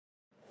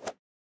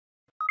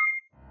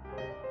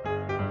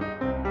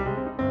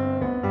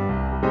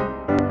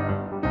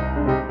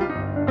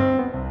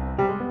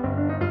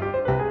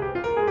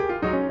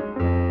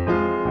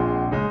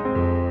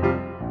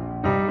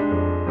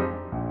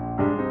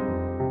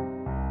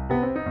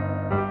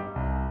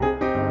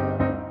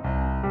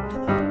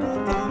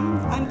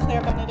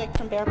Pike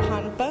from Bear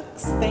Pond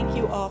Books. Thank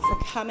you all for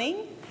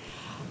coming.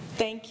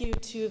 Thank you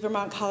to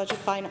Vermont College of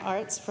Fine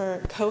Arts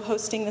for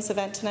co-hosting this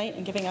event tonight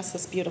and giving us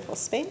this beautiful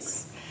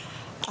space.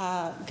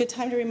 Good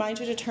time to remind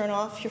you to turn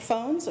off your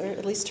phones, or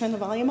at least turn the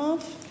volume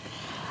off.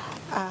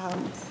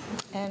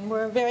 And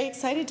we're very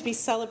excited to be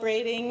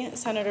celebrating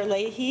Senator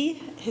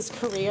Leahy, his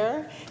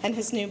career, and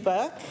his new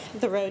book,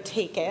 The Road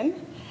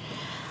Taken.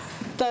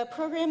 The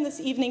program this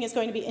evening is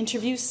going to be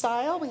interview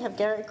style. We have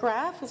Garrett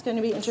Graff who's going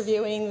to be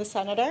interviewing the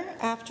senator.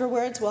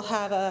 Afterwards, we'll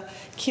have a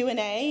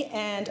Q&A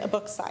and a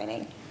book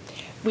signing.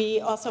 We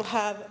also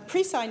have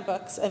pre-signed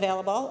books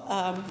available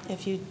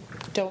if you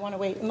don't want to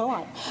wait in the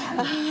line.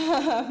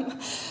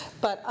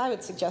 But I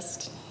would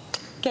suggest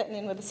getting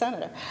in with the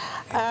senator.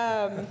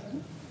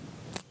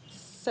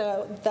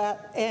 So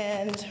that,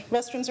 and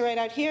restrooms are right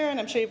out here,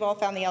 and I'm sure you've all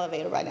found the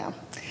elevator by now.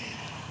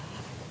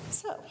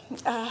 So,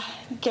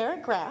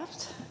 Garrett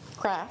Graff,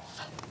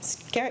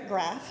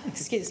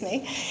 excuse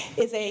me,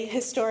 is a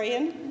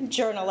historian,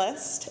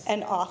 journalist,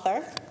 and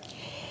author.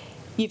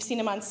 You've seen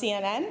him on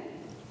CNN.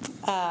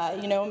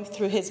 You know him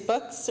through his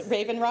books,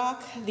 Raven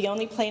Rock, The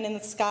Only Plane in the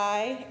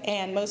Sky,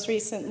 and most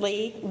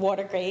recently,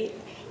 Watergate,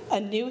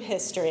 A New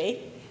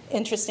History.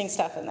 Interesting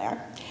stuff in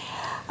there.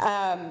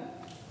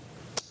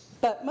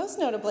 But most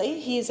notably,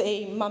 he's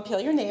a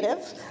Montpelier native,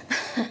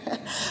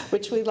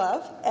 which we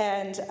love,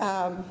 and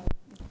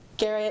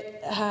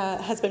Garrett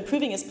has been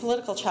proving his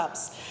political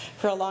chops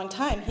for a long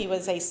time. He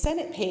was a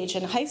Senate page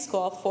in high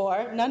school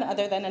for none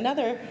other than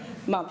another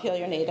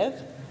Montpelier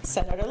native,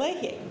 Senator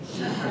Leahy.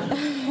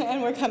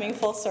 And we're coming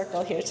full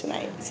circle here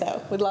tonight,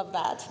 so we love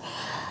that.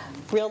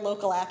 Real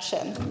local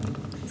action.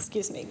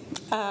 Excuse me.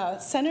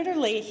 Senator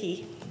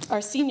Leahy,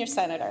 our senior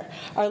senator,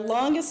 our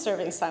longest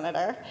serving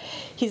senator.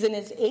 He's in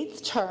his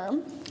 8th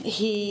term.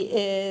 He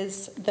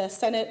is the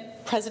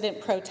Senate President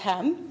Pro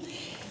Tem.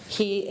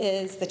 He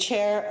is the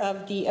chair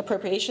of the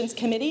Appropriations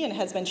Committee and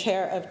has been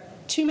chair of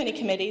too many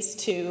committees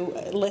to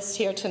list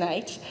here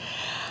tonight.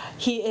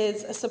 He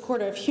is a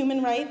supporter of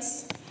human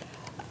rights,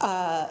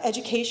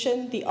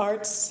 education, the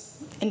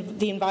arts, and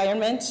the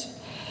environment,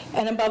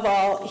 and above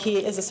all,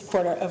 he is a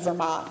supporter of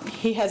Vermont.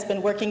 He has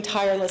been working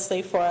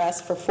tirelessly for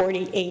us for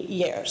 48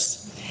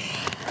 years.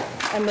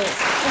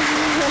 Amazing.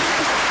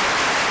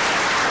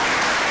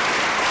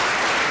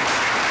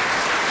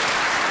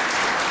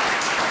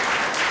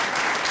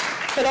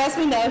 But as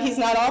we know, he's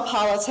not all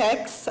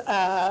politics.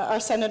 Our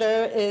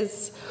senator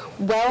is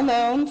well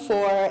known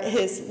for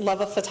his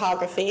love of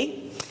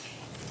photography.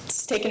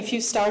 He's taken a few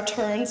star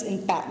turns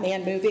in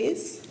Batman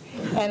movies.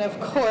 And of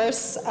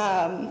course,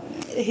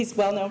 he's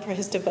well known for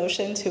his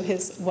devotion to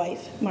his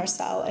wife,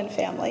 Marcel, and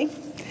family.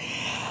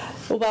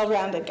 A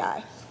well-rounded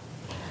guy.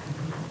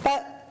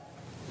 But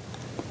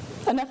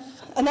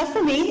enough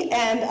for me,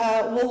 and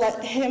we'll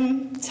let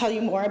him tell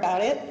you more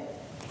about it.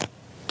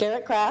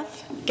 Garrett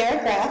Graff,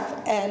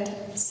 and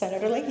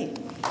Senator Leahy.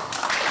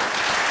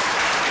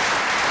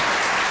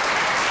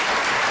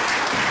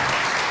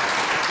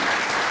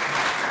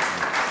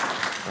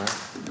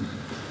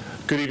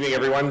 Good evening,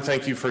 everyone.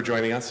 Thank you for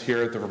joining us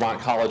here at the Vermont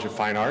College of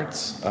Fine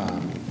Arts.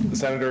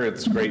 Senator,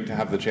 it's great to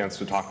have the chance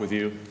to talk with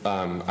you.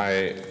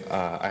 I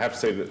have to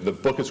say that the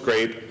book is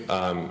great.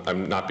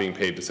 I'm not being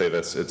paid to say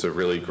this. It's a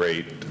really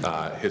great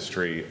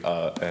history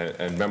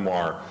and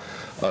memoir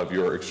of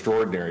your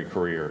extraordinary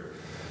career.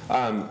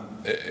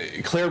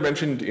 Claire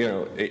mentioned,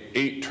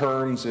 8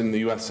 terms in the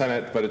U.S.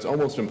 Senate, but it's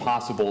almost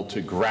impossible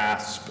to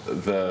grasp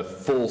the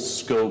full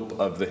scope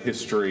of the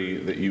history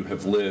that you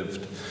have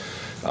lived.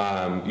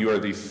 You are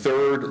the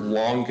 3rd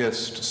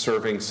longest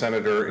serving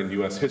senator in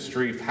U.S.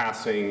 history,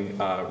 passing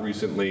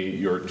recently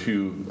your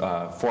 2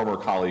 former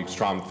colleagues,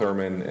 Strom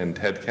Thurmond and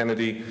Ted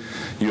Kennedy.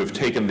 You have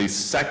taken the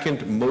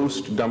 2nd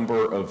most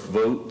number of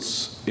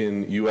votes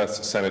in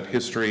U.S. Senate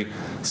history,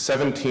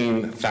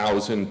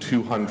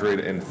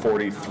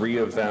 17,243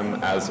 of them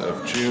as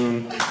of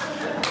June.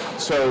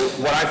 So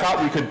what I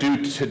thought we could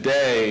do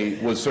today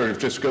was sort of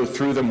just go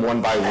through them one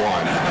by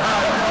one.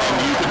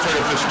 And you could sort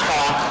of just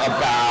talk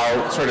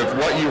about sort of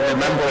what you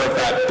remember of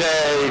that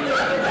day.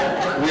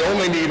 We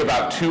only need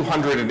about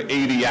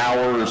 280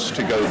 hours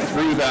to go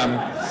through them.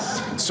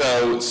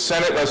 So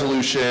Senate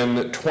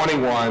Resolution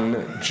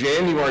 21,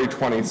 January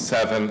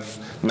 27th,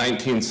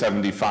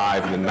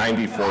 1975, in the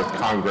 94th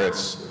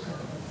Congress.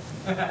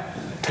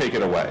 Take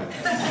it away.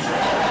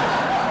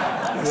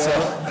 So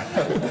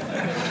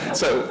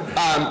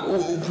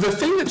the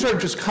thing that sort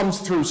of just comes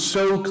through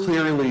so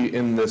clearly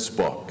in this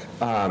book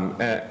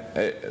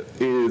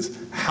is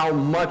how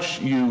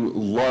much you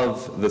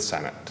love the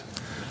Senate.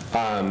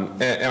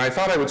 And I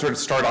thought I would sort of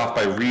start off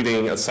by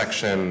reading a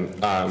section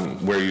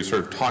where you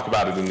sort of talk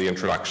about it in the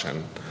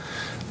introduction,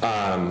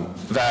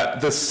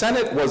 that the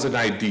Senate was an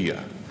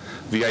idea.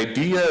 The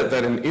idea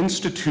that an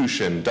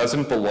institution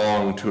doesn't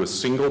belong to a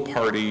single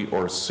party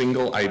or a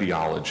single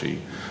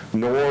ideology,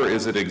 nor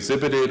is it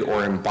exhibited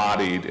or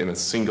embodied in a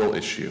single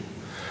issue.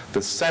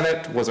 The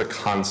Senate was a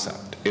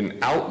concept, an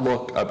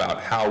outlook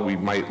about how we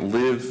might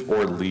live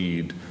or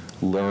lead,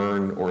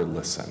 learn or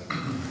listen.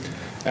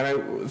 And I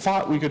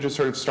thought we could just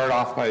sort of start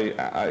off by,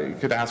 I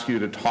could ask you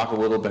to talk a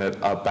little bit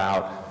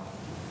about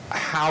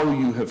how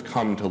you have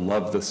come to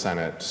love the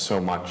Senate so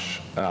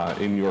much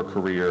in your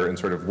career, and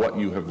sort of what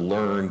you have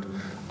learned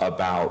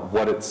about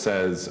what it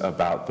says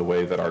about the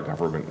way that our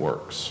government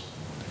works.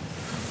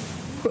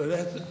 Well,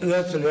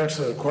 that's an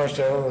excellent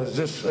question. I don't know, is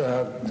this,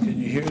 can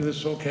you hear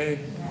this okay?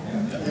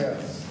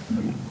 Yes.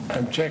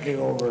 I'm checking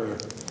over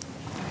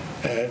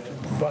at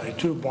my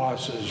two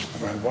bosses,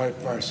 my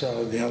wife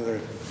Marcella and the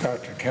other,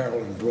 Dr.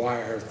 Carolyn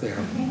Dwyer,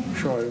 they're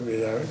showing me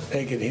that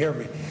they can hear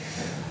me.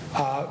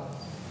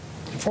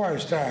 Before I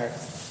start,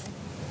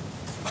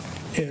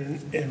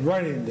 in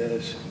writing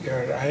this,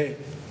 Garrett,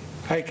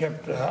 I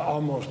kept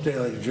almost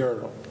daily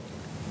journal,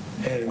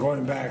 and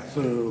going back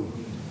through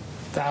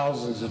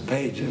thousands of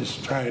pages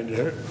trying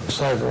to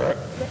cipher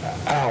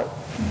out.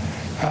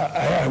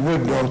 I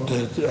would note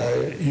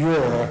that you're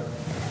a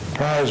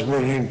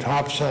prize-winning,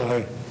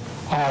 top-selling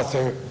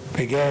author,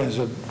 began as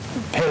a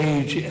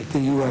page at the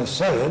U.S.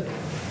 Senate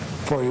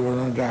before you went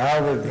on to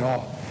Harvard and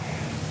all.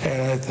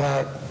 And I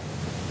thought,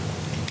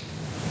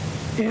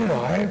 you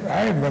know,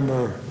 I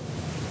remember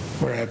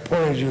when I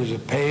appointed you as a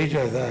page,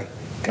 I thought,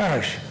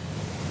 gosh,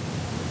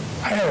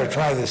 I ought to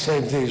try the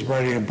same thing as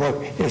writing a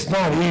book. It's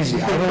not easy.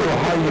 I don't know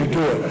how you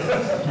do it,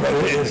 but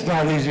it's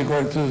not easy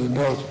going through the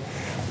notes.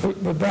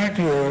 But back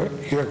to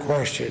your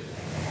question.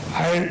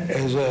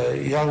 As a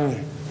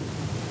young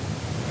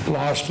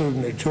law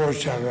student at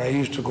Georgetown, I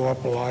used to go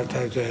up a lot of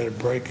times. I had a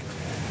break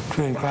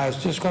between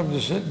classes, just come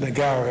to sit in the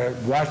gallery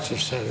and watch the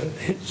Senate,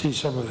 see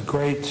some of the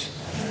greats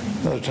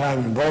of the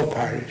time in both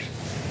parties,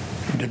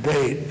 and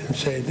debate, and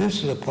say,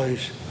 this is a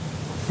place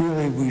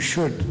really we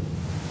should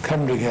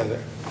come together,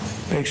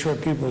 make sure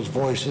people's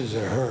voices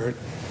are heard.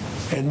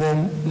 And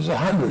then there's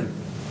 100.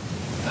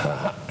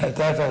 At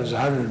that time, it was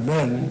 100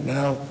 men.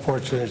 Now,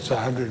 fortunately, it's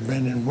 100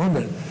 men and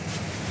women,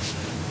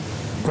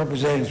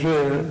 representing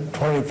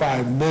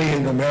 325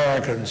 million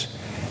Americans.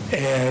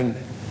 And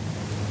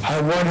I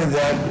wanted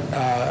that,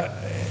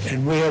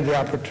 and we had the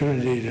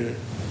opportunity to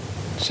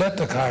set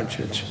the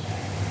conscience.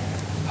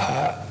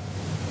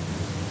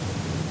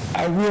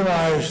 I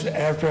realized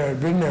after I'd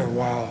been there a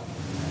while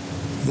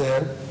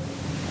that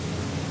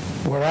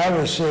what I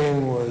was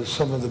seeing was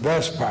some of the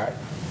best part,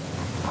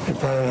 and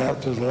found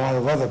out there's a lot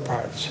of other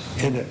parts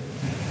in it.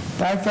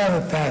 But I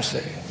found it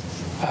fascinating.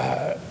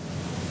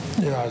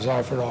 You know, I was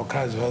offered all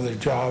kinds of other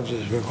jobs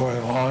as we're going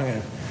along,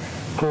 and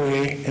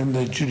including in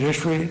the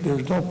judiciary.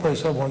 There's no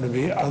place I wanted to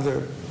be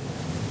other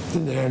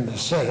than there in the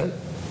Senate,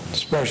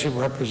 especially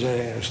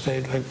representing a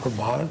state like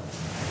Vermont.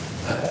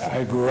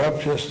 I grew up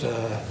just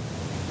a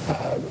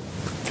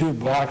few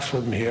blocks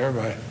from here.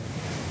 My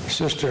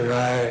sister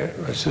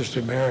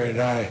Mary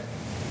and I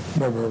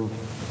remember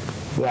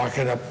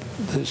walking up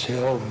this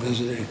hill,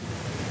 visiting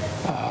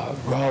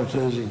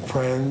relatives and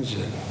friends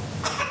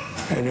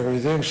and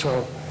everything.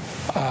 So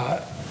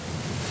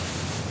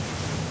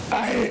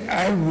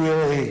I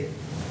really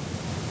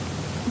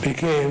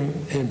became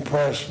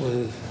impressed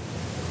with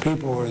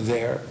people who were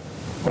there,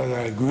 whether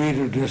I agreed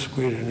or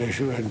disagreed on an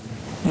issue. And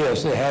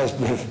yes, there has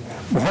been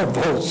more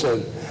votes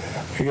than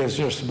I guess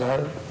just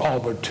about all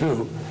but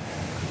two.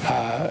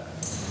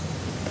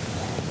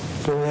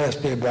 Don't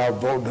ask me about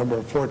vote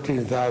number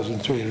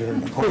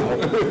 14,312.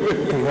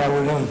 I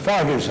would have the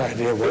foggiest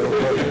idea what it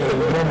was, I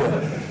remember.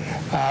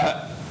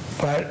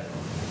 But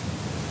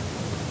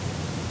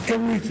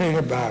everything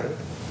about it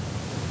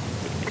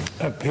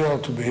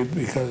appealed to me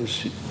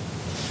because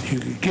you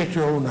could get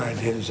your own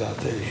ideas out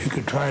there. You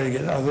could try to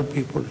get other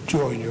people to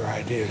join your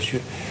ideas.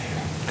 You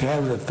could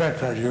have an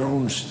effect on your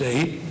own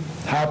state,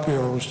 help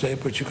your own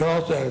state, but you could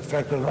also have an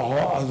effect on all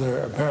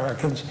other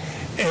Americans,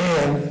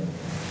 and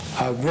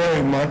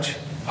very much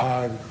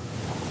on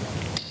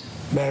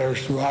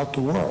matters throughout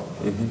the world.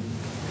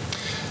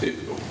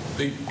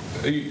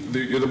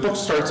 The book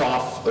starts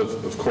off,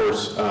 of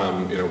course,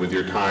 you know, with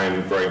your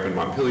time growing up in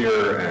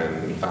Montpelier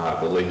and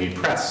the Leahy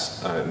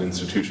Press, an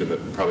institution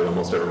that probably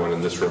almost everyone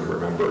in this room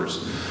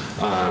remembers.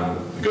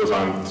 It goes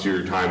on to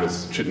your time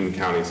as Chittenden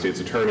County State's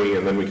Attorney,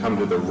 and then we come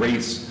to the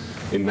race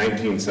in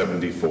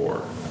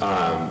 1974.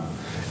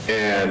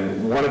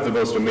 And one of the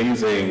most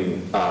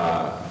amazing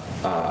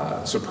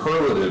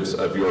superlatives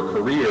of your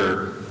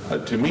career,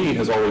 to me,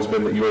 has always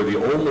been that you are the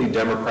only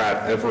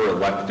Democrat ever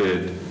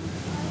elected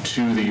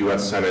to the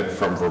U.S. Senate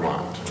from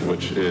Vermont,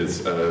 which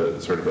is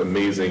a sort of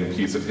amazing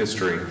piece of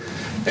history.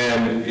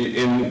 And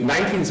in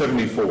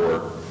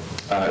 1974,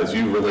 as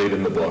you relate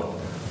in the book,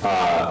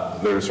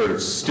 there are sort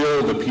of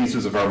still the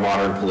pieces of our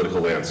modern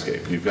political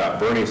landscape. You've got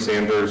Bernie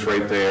Sanders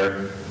right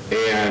there,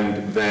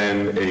 and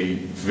then a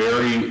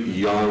very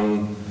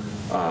young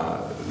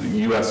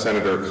U.S.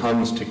 Senator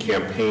comes to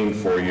campaign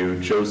for you,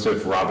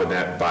 Joseph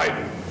Robinette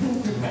Biden.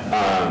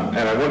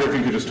 And I wonder if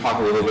you could just talk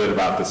a little bit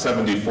about the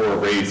 74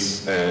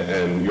 race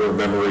and your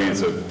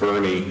memories of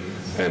Bernie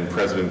and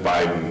President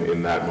Biden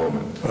in that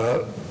moment.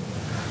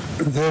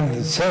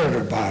 Then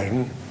Senator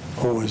Biden,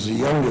 who was the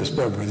youngest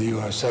member of the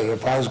U.S. Senate,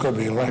 if I was going to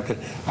be elected,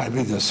 I'd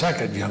be the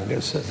second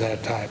youngest at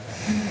that time.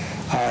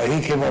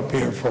 He came up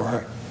here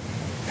for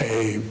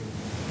a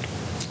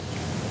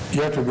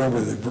you have to remember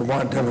the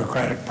Vermont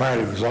Democratic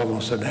Party was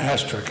almost an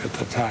asterisk at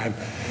the time.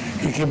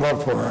 He came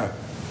up for a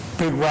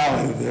big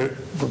rally the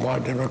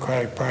Vermont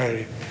Democratic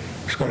Party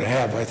was going to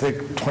have. I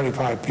think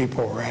 25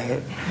 people were at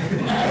it.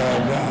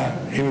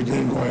 And he was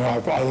then going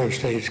off other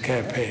states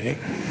campaigning.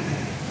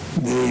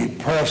 The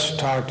press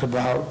talked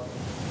about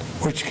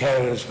which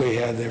candidates we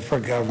had there for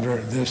governor,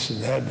 and this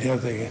and that, and the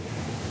other thing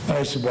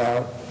nice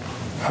about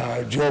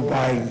Joe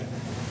Biden.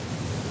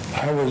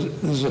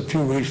 This is a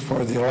few weeks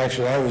before the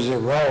election, I was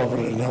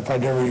irrelevant enough, I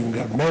never even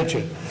got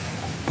mentioned.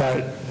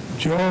 But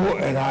Joe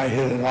and I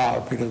hit it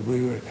off because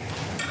we were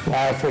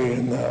laughing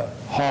in the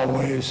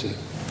hallways. And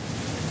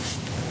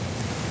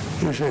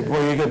he said,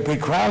 well, you get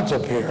big crowds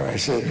up here. I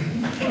said,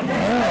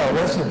 oh,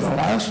 listen, the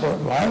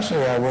last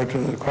year I went to,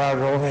 the crowd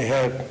only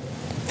had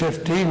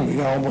 15, we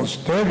got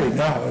almost 30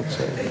 now. It's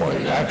boy,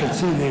 I can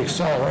see the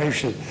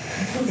acceleration.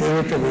 They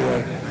looked at me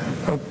like,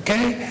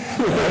 okay.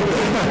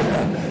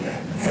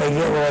 And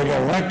then when I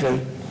got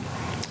elected,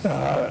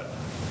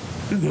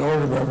 the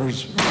older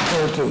members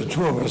referred to the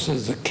two of us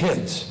as the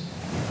kids,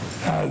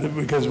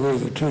 because we were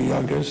the two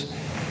youngest.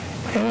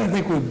 And I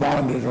think we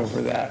bonded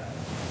over that,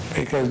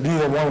 because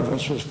neither one of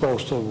us was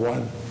supposed to have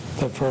won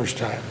the first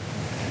time.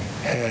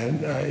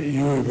 And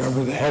you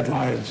remember the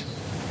headlines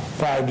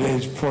 5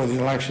 days before the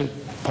election,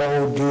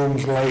 poll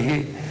dooms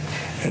Leahy,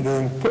 and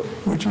then,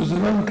 which was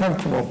an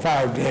uncomfortable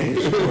 5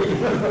 days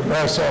for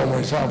Marcel and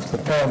myself, the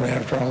family,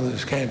 after all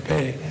this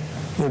campaigning.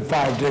 Then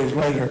 5 days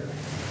later,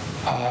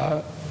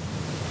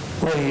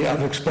 Leahy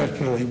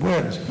unexpectedly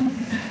wins.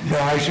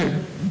 Now, I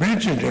should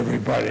mention to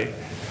everybody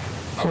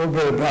a little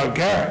bit about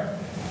Garrett.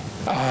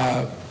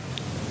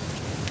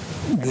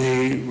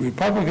 The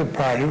Republican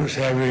Party was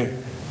having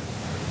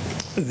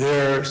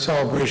their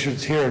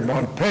celebrations here in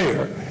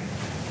Montpelier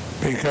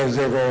because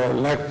they're going to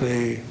elect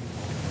the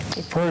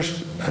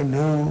first a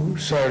new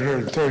senator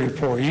in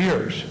 34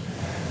 years.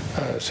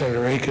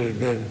 Senator Aiken had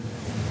been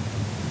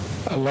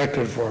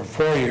elected for a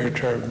 4-year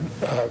term,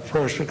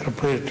 first a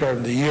completed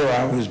term the year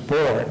I was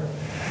born.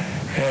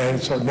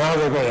 And so now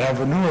they're going to have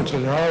a new one, so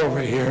they're all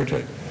over here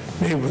to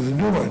meet with the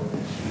new one.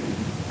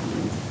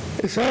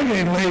 It's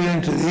already late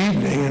into the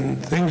evening,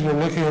 and things were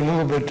looking a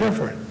little bit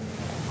different.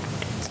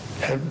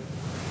 And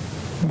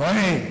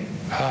my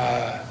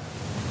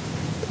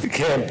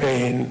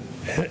campaign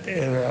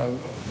in a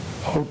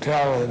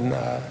hotel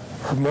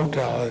or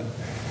motel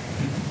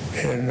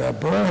in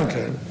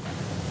Burlington,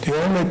 the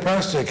only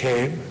press that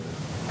came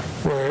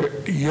were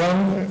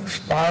young,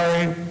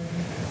 aspiring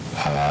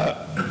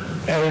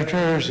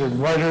editors and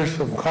writers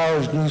from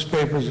college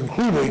newspapers,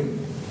 including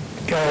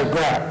Garrett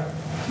Graff.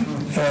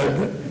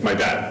 And my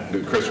dad,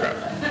 Chris Graff.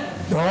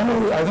 No,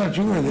 I thought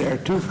you were there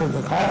too from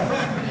the college.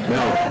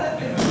 No.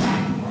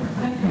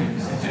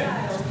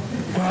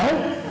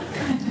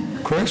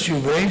 Well, Chris,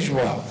 you've aged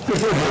well.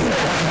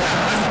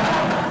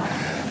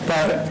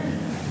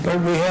 but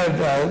we had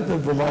the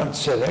Vermont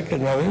Civic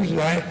and others, and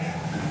I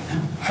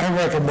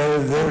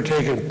recommended they were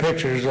taking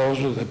pictures. Those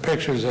were the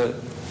pictures that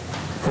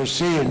were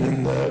seen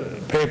in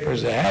the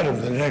papers that had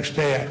them the next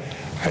day.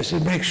 I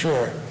said, make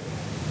sure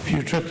if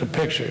you took the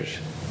pictures,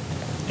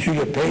 you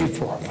get paid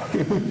for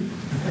them.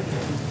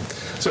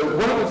 So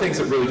one of the things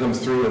that really comes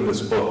through in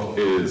this book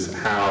is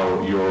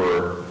how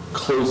your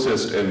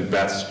closest and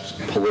best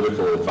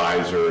political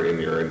advisor in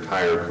your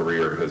entire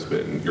career has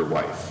been your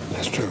wife.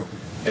 That's true.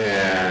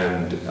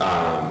 And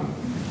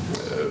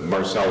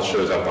Marcel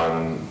shows up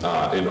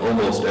in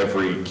almost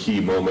every key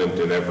moment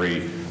in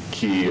every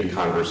key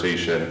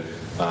conversation,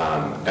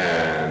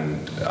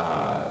 and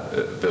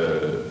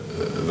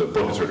the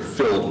book is sort of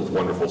filled with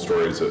wonderful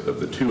stories of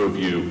the two of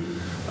you,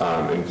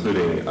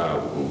 including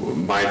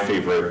my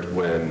favorite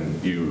when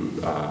you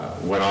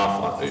went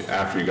off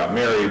after you got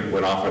married,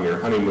 went off on your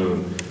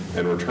honeymoon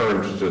and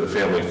returned to the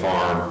family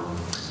farm,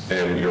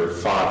 and your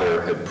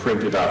father had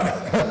printed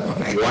up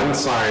one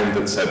sign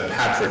that said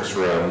Patrick's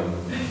room,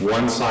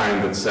 one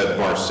sign that said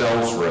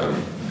Marcel's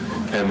room,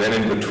 and then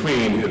in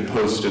between had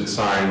posted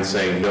signs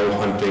saying no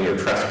hunting or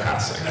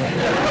trespassing.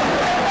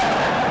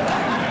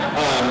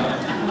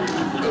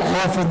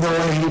 Often the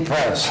way he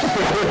pressed.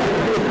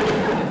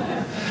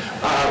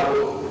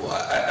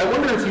 I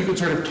wonder if you could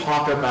sort of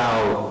talk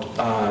about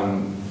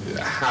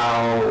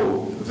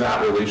how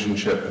that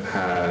relationship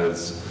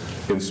has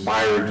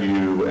inspired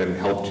you and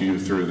helped you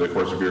through the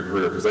course of your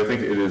career, because I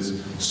think it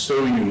is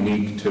so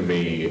unique to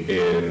me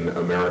in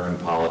American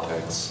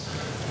politics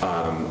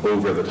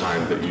over the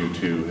time that you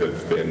two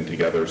have been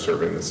together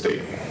serving the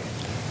state.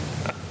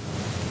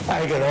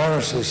 I can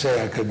honestly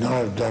say I could not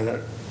have done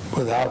it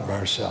without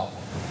Marcel.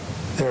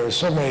 There are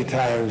so many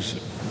times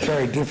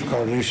very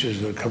difficult issues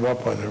that come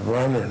up, whether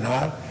run or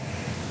not.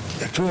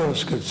 The two of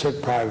us could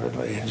sit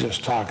privately and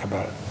just talk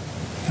about it,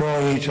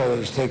 knowing each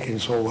other's thinking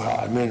so well.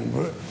 I mean,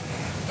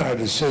 our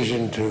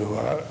decision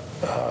to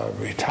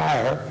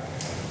retire,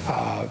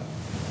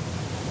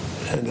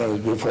 and that was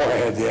before I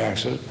had the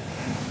accident,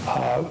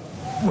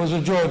 was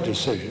a joint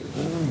decision.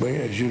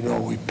 As you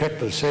know, we picked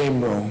the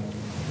same room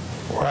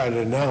where I'd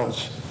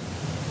announced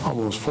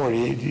almost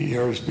 48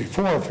 years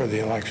before for the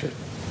election.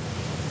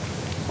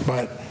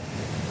 But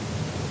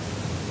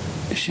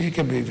she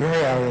can be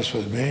very honest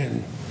with me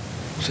and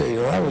say, you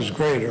know, that was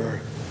great,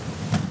 or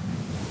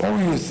what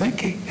were you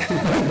thinking?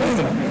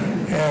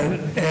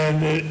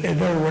 and it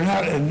never went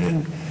out. And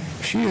then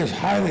she is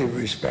highly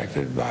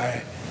respected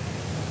by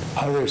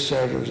other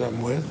senators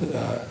I'm with,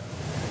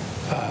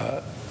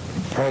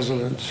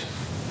 presidents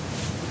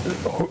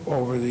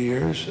over the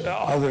years,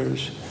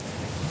 others.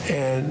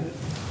 And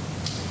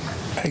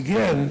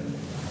again,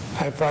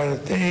 I find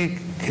that they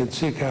can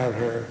seek out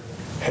her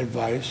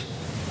advice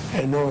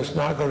and know it's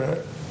not going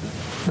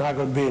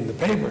to be in the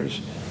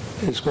papers.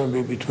 It's going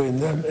to be between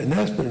them, and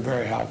that's been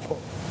very helpful.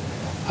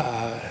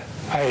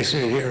 I see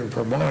it here in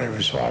Vermont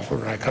every so often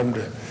when I come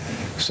to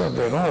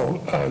something.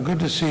 Oh, good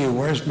to see you.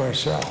 Where's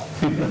Marcel?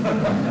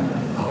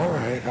 All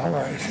right, all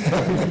right.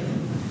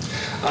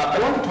 I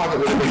want to talk a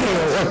little bit.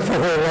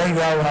 Right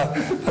now,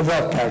 I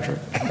love Patrick.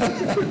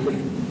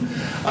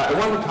 I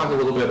want to talk a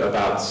little bit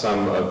about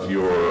some of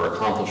your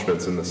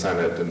accomplishments in the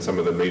Senate and some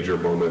of the major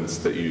moments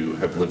that you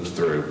have lived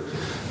through.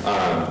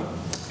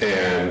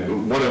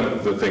 And one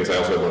of the things I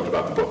also loved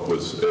about the book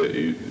was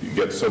you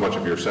get so much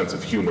of your sense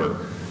of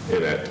humor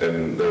in it,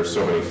 and there's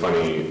so many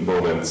funny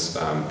moments,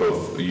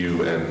 both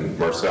you and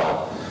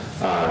Marcel.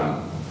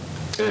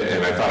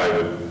 And I thought I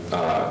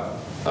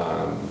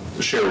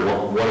would share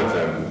one of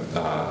them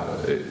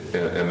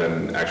and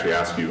then actually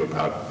ask you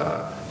about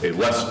a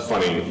less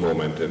funny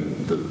moment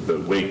in the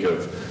wake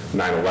of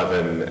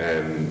 9/11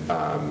 and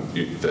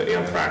the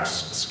anthrax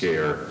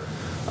scare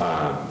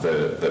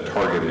that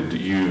targeted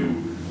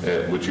you,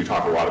 which you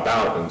talk a lot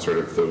about, and sort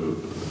of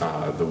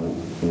the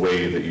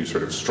way that you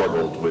sort of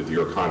struggled with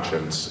your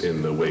conscience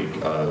in the wake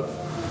of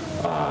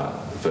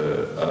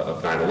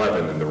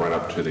 9/11 and the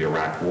run-up to the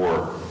Iraq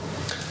War,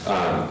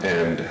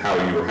 and how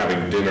you were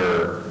having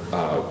dinner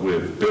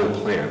with Bill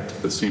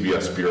Plant, the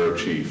CBS bureau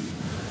chief,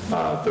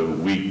 the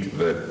week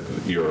that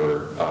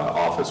your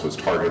office was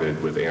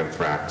targeted with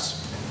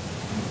anthrax.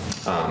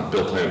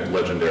 Bill Plant,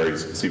 legendary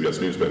CBS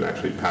newsman,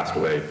 actually passed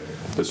away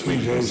this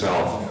week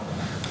himself.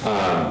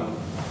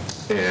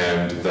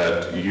 And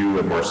that you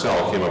and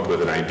Marcel came up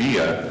with an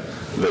idea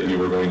that you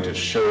were going to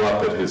show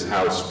up at his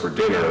house for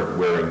dinner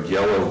wearing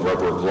yellow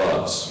rubber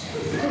gloves.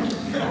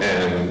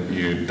 And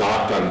you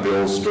knocked on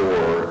Bill's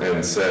door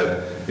and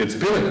said, "It's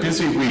been a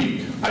busy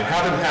week. I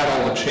haven't had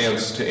all the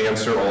chance to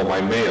answer all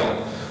my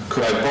mail.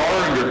 Could I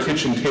borrow your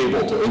kitchen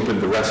table to open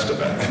the rest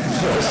of it?"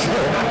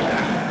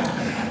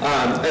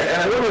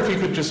 And I wonder if you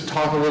could just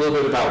talk a little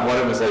bit about what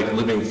it was like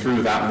living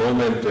through that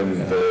moment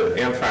and the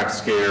anthrax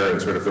scare and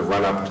sort of the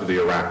run-up to the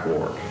Iraq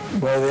War.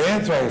 Well, the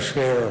anthrax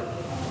scare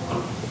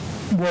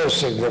was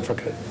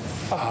significant.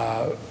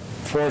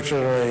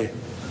 Fortunately,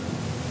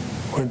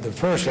 when the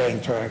first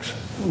anthrax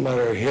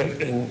letter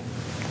hit and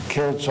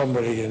killed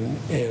somebody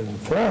in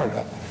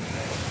Florida,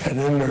 and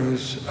then there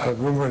was a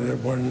rumor that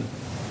one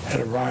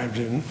had arrived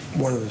in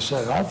one of the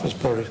Senate office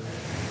buildings,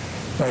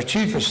 my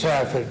chief of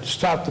staff had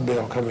stopped the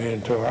mail coming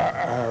into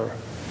our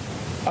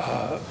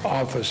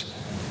office.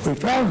 We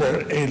found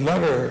that a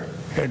letter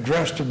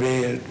addressed to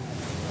me,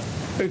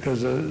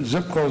 because the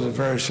zip codes are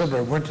very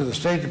similar, went to the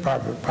State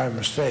Department by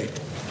mistake.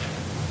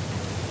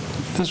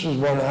 This was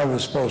one I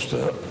was supposed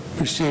to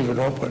receive and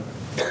open.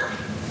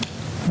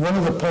 One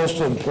of the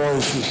postal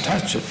employees who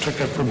touched it, took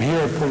it from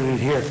here, put it in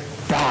here,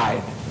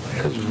 died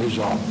as a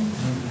result.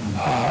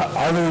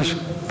 Others,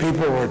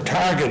 people were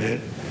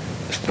targeted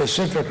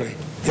specifically.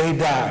 They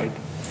died.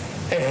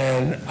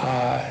 And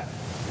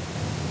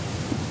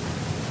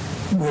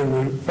when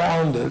we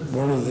found that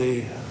one of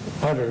the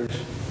letters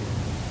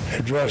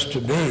addressed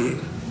to me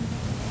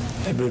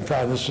had been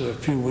found, this was a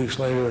few weeks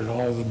later, in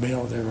all the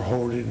mail they were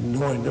holding,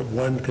 knowing that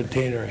one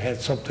container had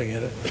something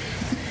in it.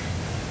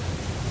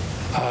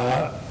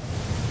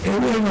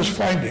 It was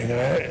frightening.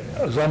 I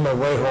was on my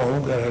way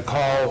home, got a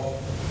call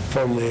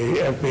from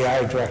the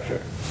FBI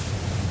director,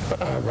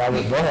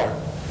 Robert Mueller.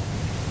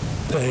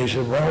 And he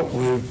said, well,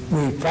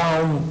 we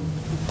found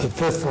the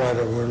fifth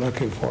letter we're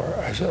looking for.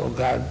 I said, oh,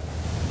 God,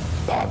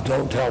 Bob,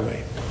 don't tell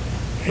me.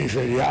 He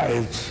said, yeah,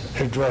 it's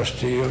addressed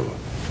to you.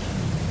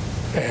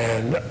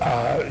 And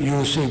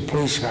you'll see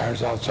police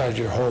cars outside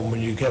your home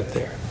when you get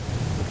there.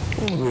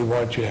 We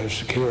want you to have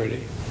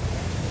security.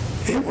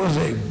 It was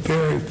a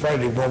very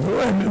frightening moment.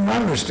 I mean,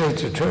 when I was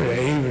state's attorney,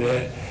 I even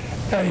had,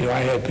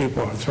 I had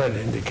people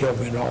threatening to kill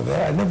me and all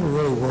that. I never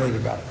really worried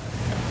about it.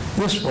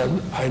 This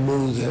one, I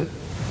knew that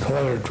the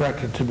letter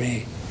directed to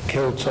me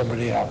killed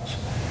somebody else.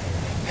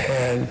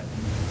 And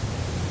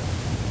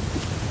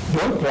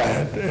Bill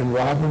Plant and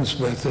Robin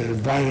Smith had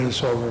invited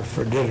us over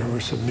for dinner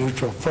with some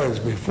mutual friends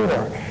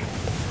before.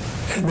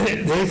 And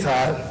they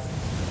thought,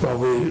 well,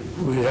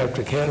 we'd have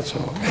to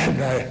cancel.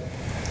 And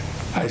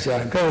I said,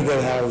 I've got to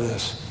get out of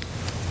this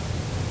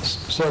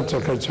sense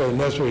of concern.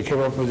 That's when we came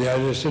up with the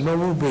idea. I said, no,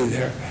 we'll be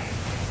there.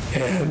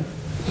 And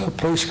the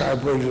police car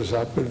brings us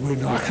up, and we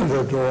knock on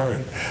the door.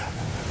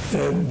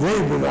 And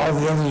Dave and all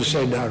the others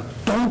say, now,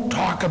 don't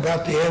talk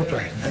about the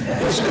anthrax.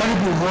 It's going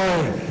to be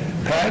worrying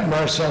Pat and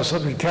Marcel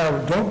something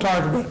terrible. Don't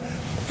talk about it.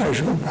 I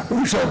said,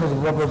 we said to the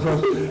public,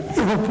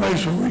 in a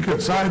place where we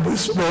could sign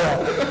this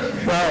mail.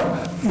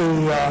 Well,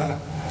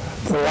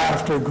 the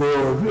laughter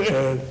grew,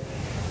 and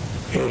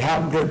it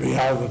helped get me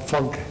out of the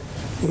funk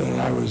that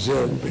I was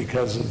in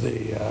because of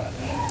the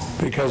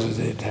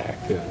attack.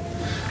 Yeah.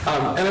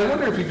 And I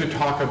wonder if you could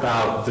talk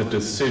about the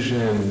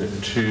decision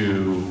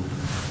to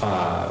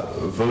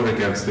vote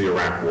against the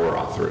Iraq War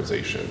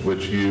authorization,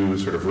 which you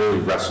sort of really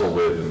wrestle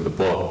with in the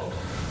book.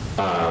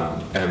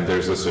 And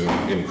there's this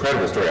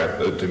incredible story,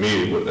 to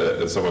me,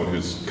 as someone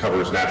who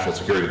covers national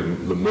security,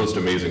 the most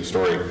amazing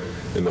story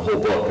in the whole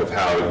book of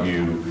how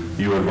you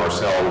and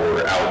Marcel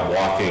were out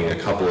walking a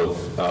couple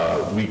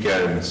of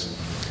weekends,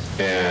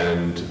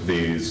 and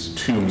these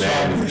two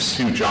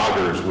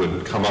joggers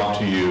would come up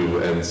to you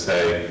and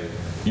say,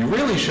 you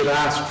really should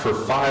ask for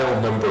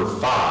file number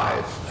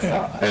 5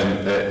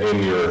 and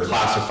in your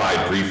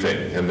classified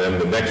briefing. And then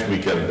the next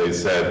weekend they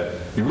said,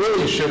 you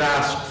really should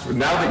ask,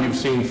 now that you've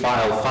seen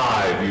file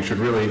 5, you should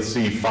really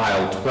see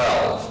file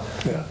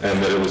 12. Yeah.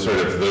 And that it was sort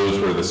of, those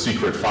were the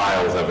secret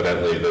files,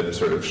 evidently, that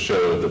sort of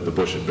showed that the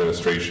Bush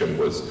administration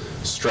was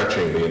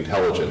stretching the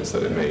intelligence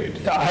that it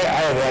made. I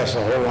had asked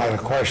a whole lot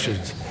of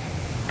questions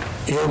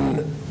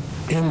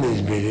in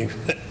these meetings,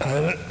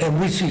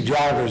 and we see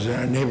joggers in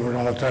our neighborhood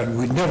all the time.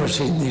 We'd never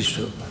seen these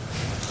two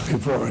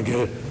before. I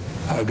get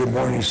good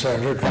morning,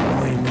 Senator. Good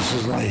morning,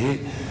 Mrs.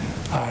 Leahy.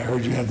 I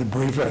heard you had the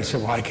briefing. I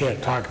said, well, I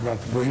can't talk about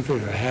the briefing.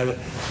 I had it.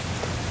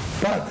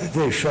 But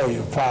they show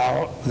you a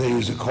file. They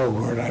use a code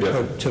word. I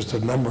put just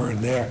a number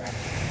in there.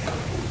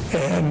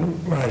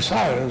 And when I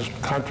saw it, it was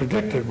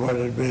contradicted what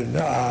had been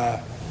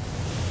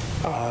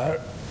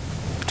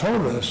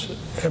told us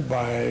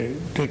by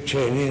Dick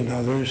Cheney and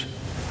others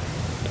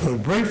who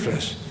had briefed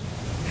us.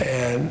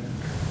 And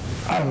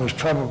I was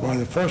troubled by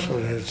the first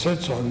one. It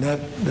said so, and then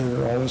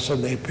all of a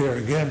sudden they appear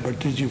again. But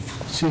did you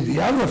see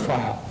the other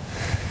file?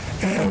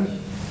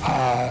 And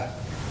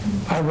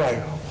I'm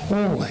like,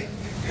 holy.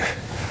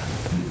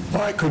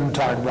 Well, I couldn't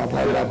talk about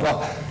blah, blah,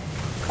 blah.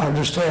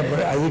 Understand,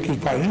 but I think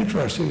he'd find it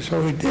interesting.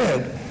 So he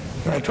did.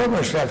 And I told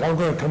my staff, I'm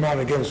going to come out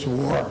against the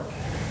war.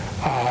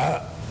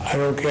 I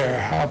don't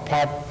care how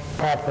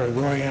popular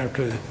going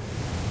after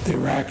the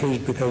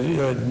Iraqis, because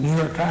New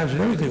York Times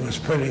and everything was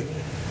printing.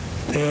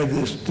 They had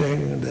this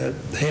thing that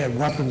they had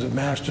weapons of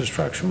mass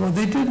destruction. Well,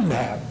 they didn't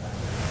have.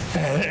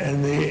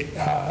 And the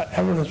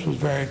evidence was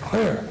very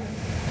clear.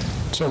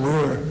 So we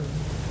were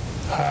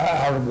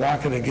out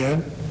walking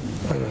again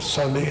on a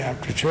Sunday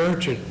after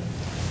church, and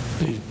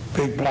these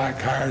big black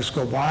cars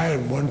go by,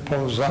 and one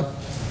pulls up,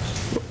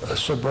 a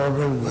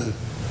Suburban with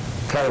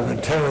kind of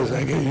antennas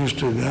I get used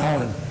to now,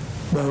 and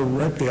another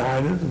right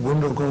behind it. The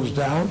window goes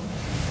down.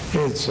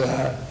 It's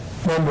a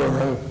member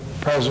of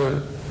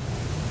President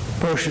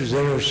Bush's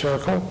inner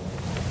circle.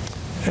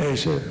 And he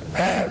said,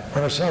 Pat,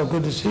 Marcel,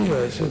 good to see you.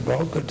 I said,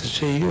 well, good to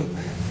see you.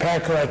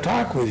 Pat, can I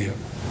talk with you?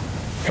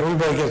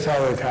 Everybody gets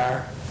out of the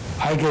car.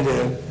 I get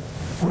in.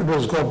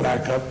 Windows go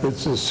back up.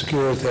 It's a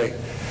secure thing.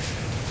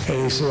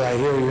 And he said, I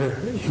hear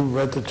you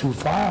read the 2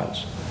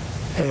 files,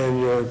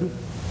 and you're going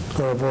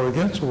to vote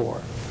against the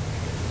war.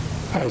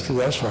 I said,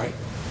 that's right.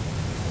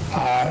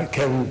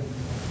 Can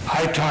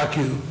I talk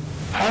you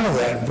out of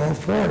that and vote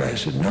for it? I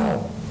said,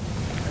 no.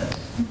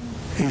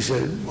 He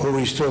said, will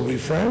we still be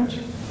friends?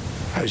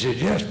 I said,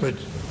 yes, but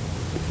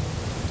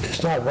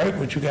it's not right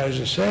what you guys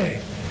are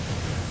saying.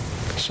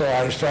 So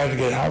I started to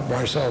get out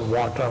myself,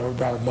 walked over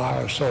about a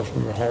mile or so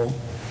from home.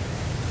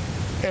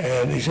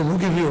 And he said, we'll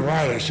give you a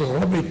ride. I said, well,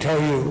 let me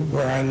tell you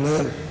where I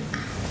live.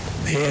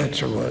 The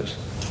answer was,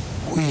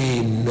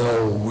 we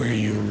know where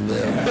you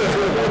live.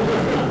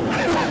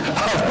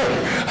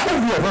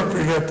 I'll never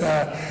forget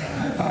that.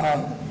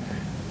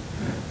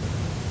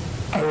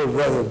 I would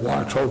rather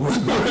watch home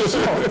with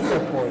myself at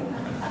that point.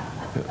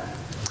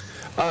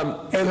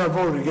 And I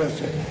voted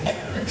against it.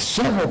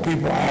 Several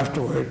people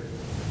afterward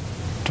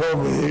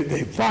told me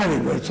they finally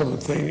read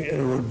something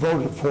and would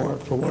voted for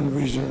it for one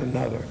reason or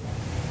another.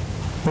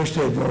 Wish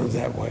they had voted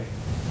that way.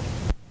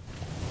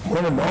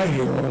 One of my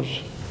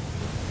heroes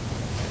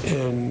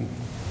in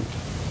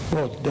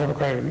both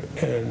Democratic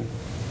and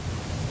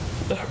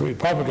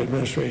Republican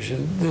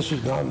administration, this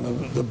was not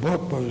in the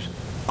book, was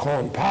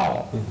Colin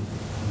Powell,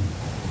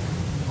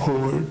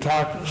 who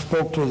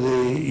spoke to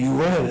the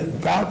UN and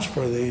vouched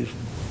for these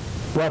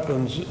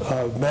weapons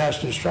of mass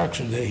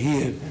destruction that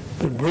he had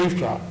been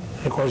briefed on.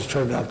 And of course, it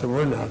turned out there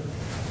were none.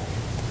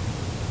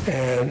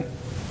 And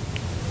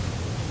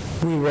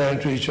we ran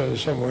into each other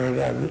somewhere,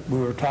 and we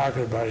were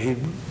talking about it. He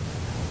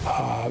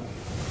had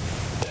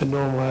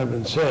known what I've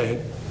been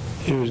saying.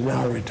 He was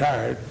now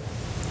retired,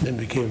 then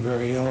became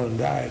very ill and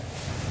died.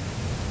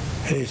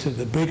 And he said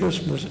the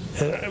biggest,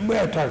 and we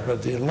had talked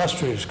about the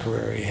illustrious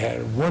career he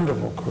had, a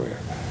wonderful career.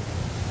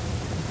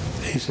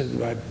 He said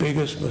my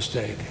biggest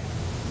mistake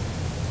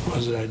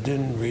was that I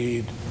didn't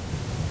read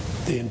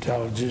the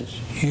intelligence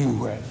you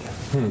read.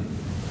 And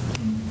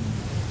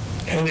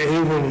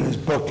even in his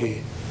book,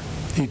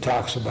 he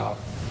talks about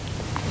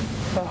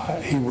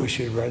he wished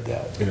he'd read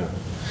that. Yeah.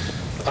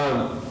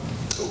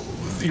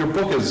 Your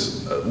book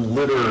is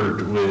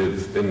littered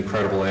with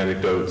incredible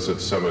anecdotes of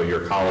some of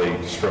your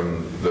colleagues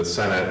from the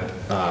Senate,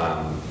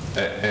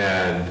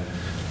 and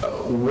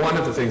One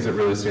of the things that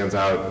really stands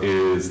out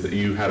is that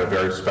you had a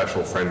very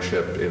special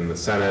friendship in the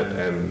Senate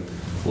and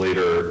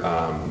later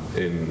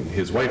in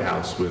his White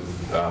House with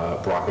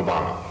Barack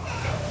Obama.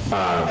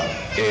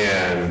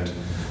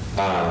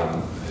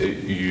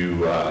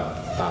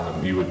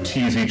 You would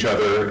tease each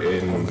other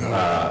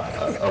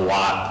a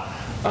lot.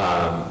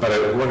 But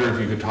I wonder if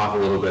you could talk a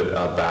little bit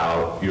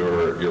about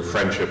your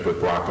friendship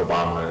with Barack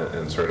Obama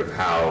and sort of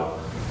how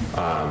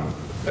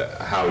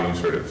you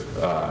sort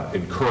of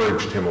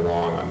encouraged him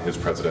along on his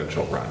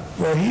presidential run.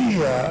 Well, he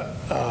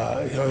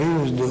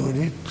was new,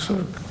 and he sort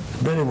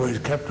of, in many ways,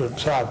 kept to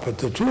himself. But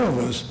the two of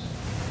us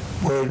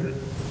would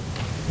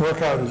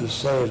work out in the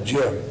Senate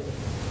gym.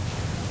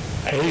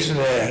 I used to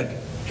add,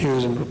 he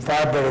was in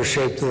far better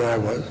shape than I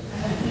was,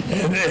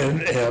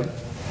 and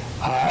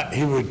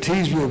he would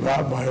tease me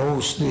about my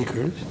old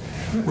sneakers.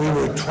 We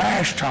would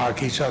trash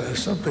talk each other,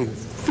 something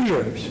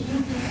fierce.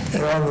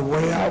 And on the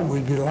way out,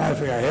 we'd be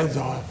laughing our heads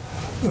off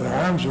with our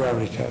arms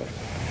around each other.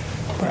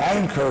 But I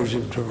encouraged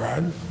him to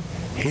run.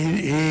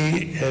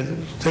 He had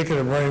thinking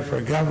of running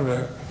for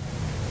governor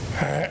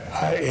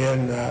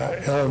in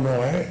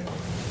Illinois.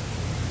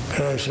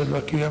 And I said,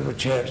 look, you have a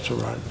chance to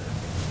run.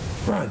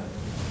 Run.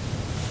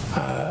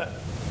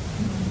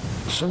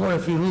 So what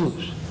if you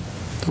lose?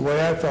 The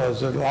way I felt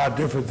is a lot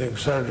different than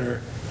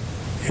senator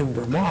in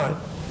Vermont,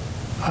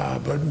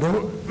 but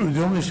no,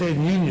 the only state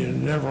in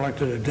union never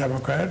elected a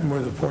Democrat, and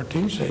we're the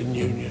 14th state in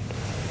union.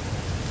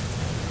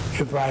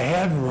 If I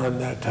hadn't run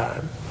that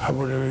time, I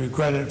would have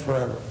regretted it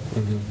forever.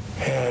 Mm-hmm.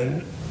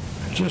 And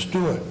just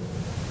do it.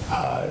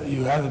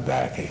 You have the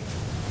backing.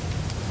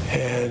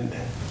 And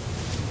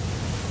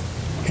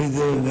he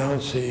did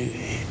announce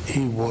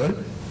he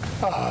would.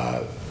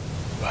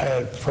 I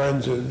had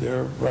friends that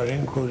they're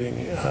running, including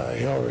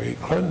Hillary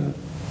Clinton,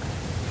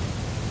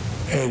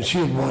 and she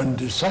had won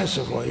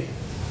decisively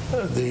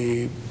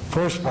the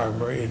first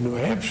primary in New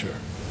Hampshire.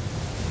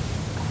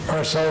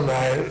 Marcel and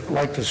I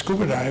liked to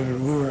scuba dive,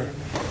 and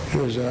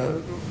it was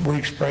a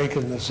week's break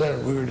in the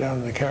Senate. We were down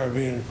in the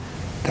Caribbean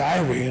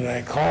diving, and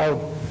I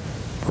called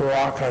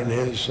Barack on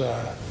his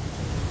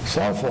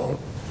cell phone,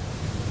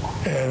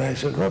 and I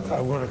said, look,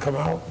 I'm going to come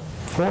out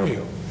for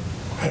you,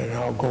 and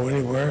I'll go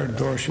anywhere,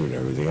 endorse you, and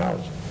everything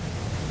else.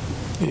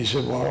 He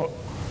said, well,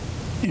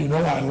 you know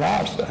I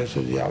lost. I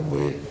said, yeah,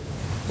 there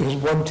was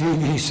one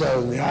TV set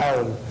on the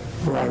island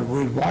around,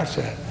 we'd watch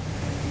that.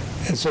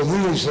 And so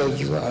Leahy said,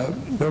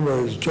 remember,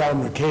 it was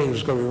John McCain who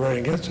was going to be running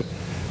against him.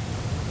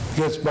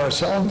 Gets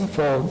Marcel on the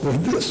phone,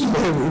 and this is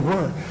where we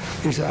were.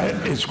 He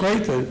said, it's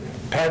great that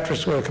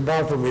Patrick's going to come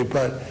out for me,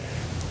 but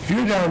if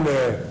you're down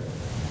there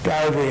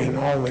diving and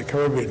all in the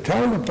Caribbean,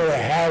 tell him to put a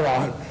hat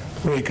on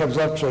when he comes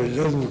up so he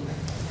doesn't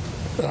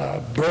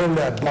burn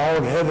that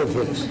bald head of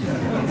his.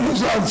 He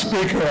was on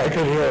speaker, I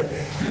could hear it.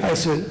 I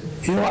said,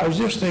 you know, I was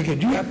just thinking,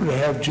 do you happen to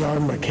have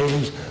John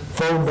McCain's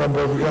phone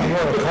number? We got to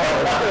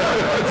call.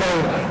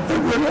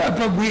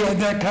 But we had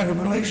that kind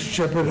of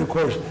relationship, and of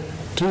course,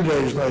 2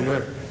 days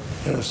later,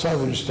 in a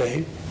southern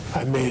state,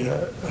 I made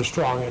a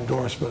strong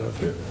endorsement of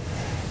him,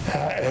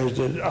 as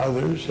did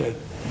others. And,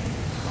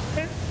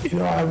 you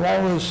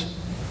know,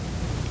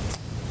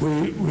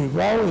 we've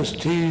always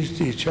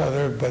teased each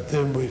other, but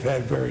then we've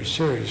had very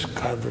serious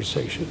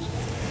conversations.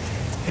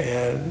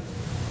 And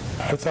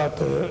I thought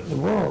the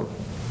world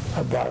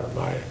about him.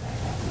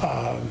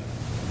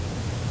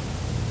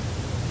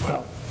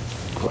 Well,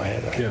 go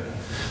ahead. Yeah.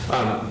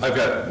 I've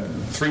got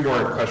 3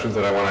 more questions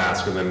that I want to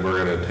ask, and then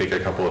we're going to take a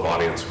couple of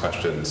audience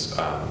questions.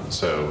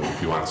 So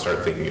if you want to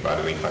start thinking about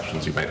any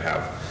questions you might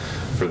have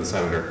for the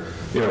senator.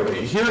 You know,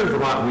 here in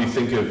Vermont, we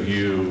think of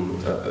you,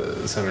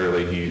 Senator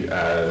Leahy,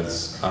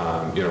 as,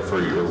 you know,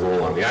 for your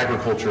role on the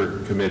Agriculture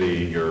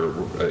Committee, your,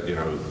 you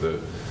know, the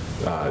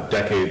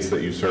decades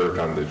that you served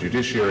on the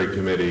Judiciary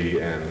Committee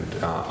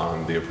and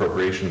on the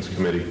Appropriations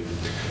Committee.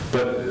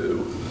 But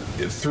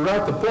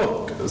throughout the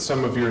book,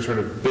 some of your sort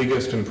of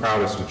biggest and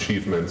proudest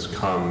achievements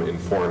come in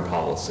foreign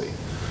policy.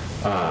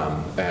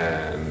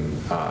 And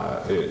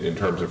in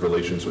terms of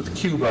relations with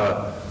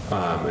Cuba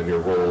and your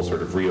role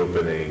sort of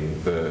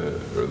reopening the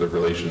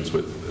relations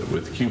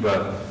with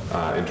Cuba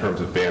in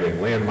terms of banning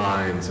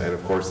landmines and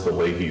of course the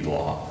Leahy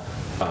law.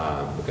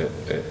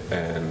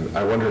 And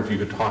I wonder if you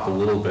could talk a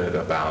little bit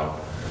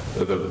about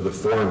the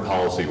foreign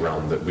policy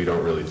realm that we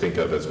don't really think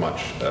of as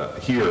much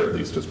here, at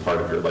least as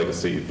part of your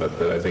legacy, but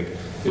that I think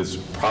is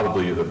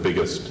probably the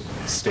biggest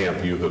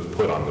stamp you have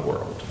put on the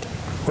world.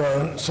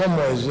 Well, in some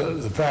ways,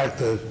 the fact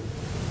that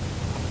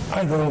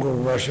I don't go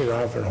rushing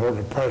off and hold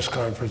a press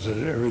conference at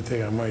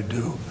everything I might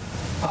do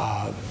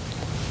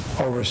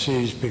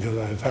overseas, because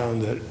I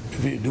found that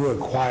if you do it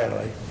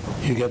quietly,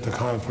 you get the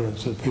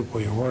confidence of the people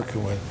you're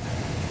working with.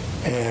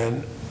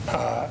 And,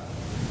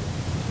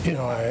 you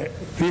know,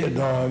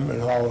 Vietnam, it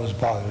always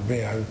bothered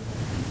me. I'm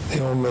the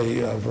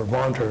only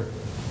Vermonter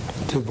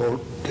to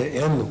vote to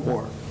end the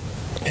war.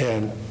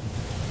 And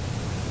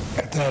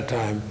at that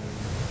time,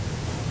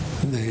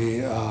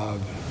 the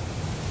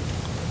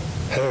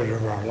editor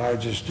of our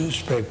largest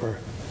newspaper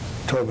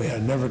told me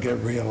I'd never get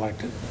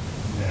reelected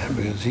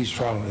because he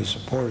strongly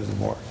supported the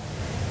war.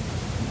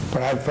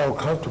 but I felt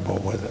comfortable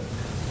with it.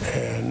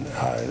 And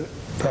I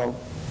felt,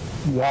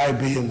 why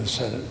be in the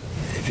Senate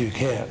if you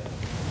can't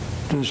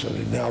do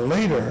something? Now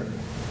later,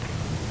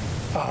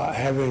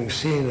 having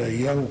seen a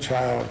young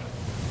child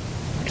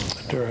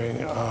during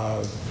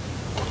the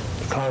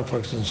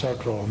conflicts in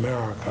Central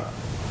America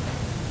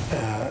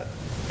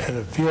in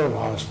a field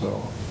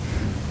hospital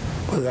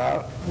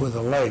with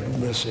a leg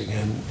missing,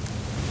 and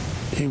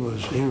he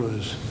was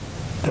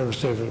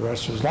devastated for the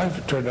rest of his life.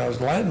 It turned out it was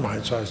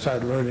landmines, so I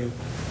started learning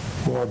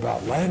more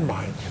about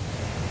landmines.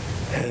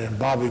 And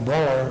Bobby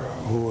Mueller,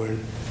 who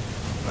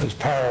was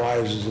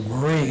paralyzed as a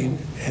Marine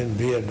in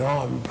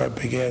Vietnam, but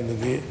began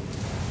the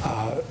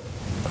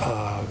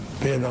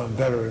Vietnam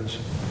veterans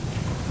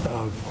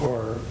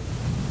for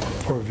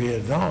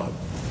Vietnam.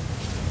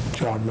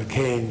 John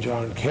McCain,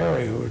 John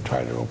Kerry, who had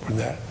tried to open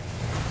that.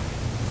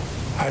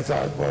 I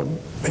thought, well,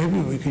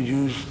 maybe we could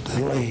use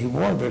the Leahy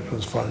War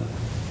Victims Fund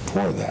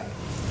for that.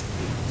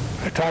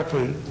 I talked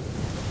with,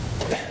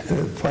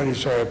 funny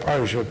story, I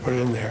probably should have put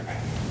in there,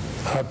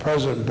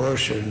 President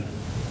Bush and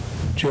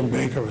Jim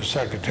Baker was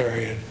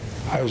secretary, and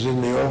I was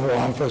in the Oval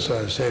Office,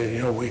 I was saying,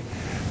 you know, we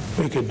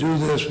could do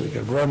this, we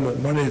could run the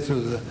money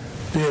through the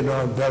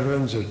Vietnam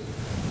veterans, and the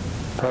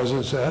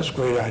President said, that's a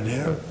great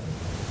idea.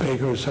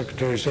 Baker was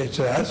Secretary of State,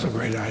 said, that's a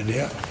great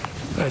idea.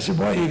 And I said,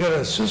 well, you got an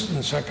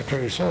assistant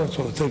secretary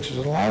so-and-so who thinks it's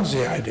a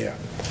lousy idea.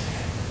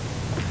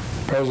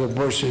 President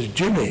Bush says,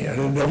 Jimmy, and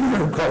I never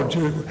heard him call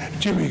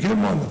Jimmy, get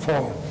him on the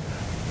phone.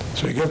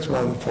 So he gets him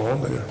on the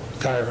phone, the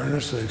guy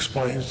earnestly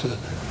explains to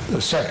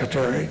the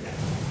secretary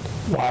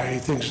why he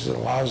thinks it's a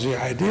lousy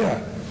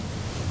idea.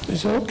 He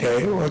said,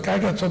 okay, look, I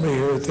got somebody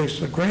here who thinks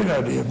it's a great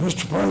idea,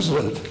 Mr.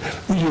 President.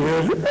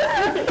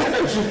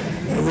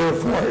 And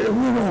therefore, it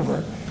went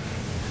over.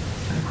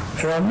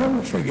 And I'll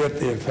never forget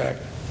the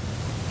effect.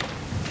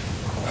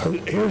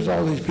 Here's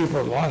all these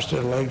people that lost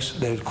their legs.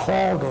 They'd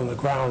crawled on the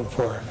ground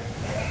for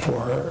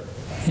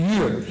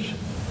years.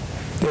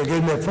 They were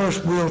getting their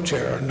first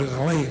wheelchair under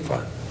the Leahy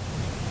Fund.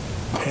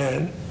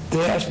 And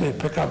they asked me to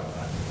pick up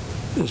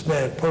this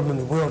man, put him in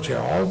the wheelchair.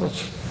 All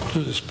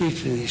through the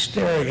speech, and he's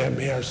staring at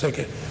me. I was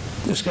thinking,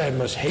 this guy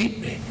must hate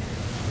me.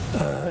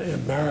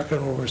 American,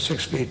 over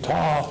 6 feet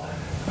tall.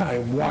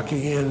 I'm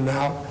walking in and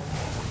out.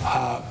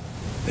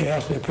 They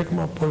asked me to pick him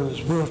up, put him in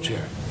his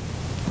wheelchair.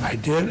 I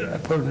did. I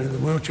put him in the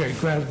wheelchair. He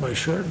grabbed my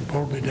shirt and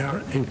pulled me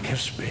down and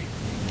kissed me.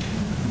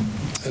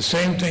 The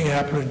same thing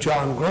happened to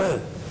John Glenn.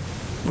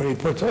 When he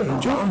put that,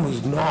 and John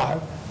was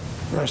not,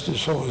 rest his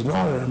soul, was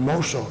not an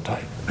emotional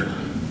type.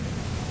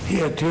 He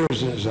had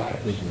tears in his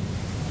eyes.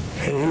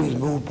 And he was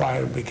moved by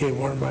it and became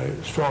one of my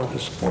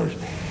strongest supporters.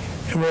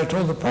 And when I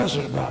told the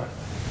president about it,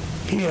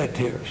 he had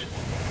tears.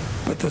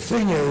 But the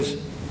thing is,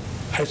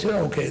 I said,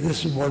 okay,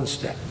 this is one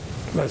step.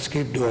 Let's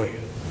keep doing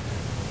it.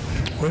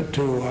 Went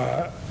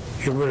to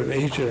get rid of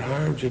Agent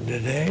Orange in Da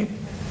Nang.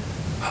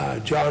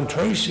 John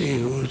Tracy,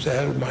 who was the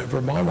head of my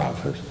Vermont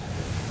office,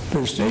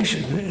 been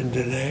stationed in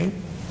Da Nang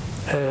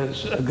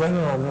as a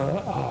gunner on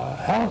a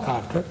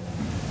helicopter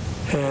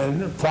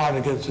and fought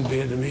against the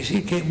Vietnamese.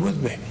 He came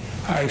with me.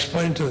 I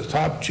explained to the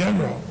top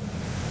general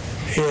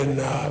in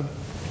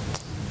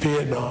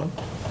Vietnam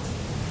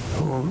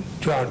who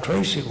John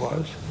Tracy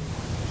was.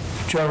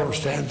 The general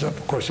stands up.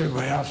 Of course,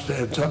 everybody else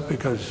stands up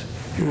because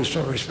he was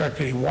so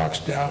respected. He walks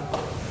down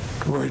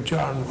to where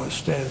John was,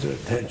 stands at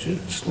attention,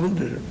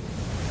 saluted him.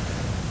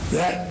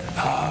 That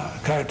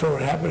kind of told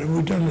what happened. And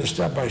we've done this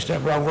step by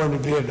step. I'm going to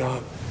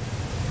Vietnam,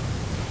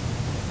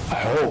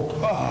 I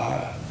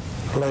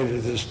hope, later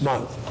this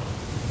month.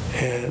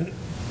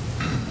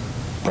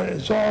 But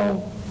it's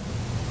all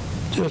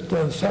just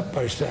done step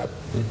by step.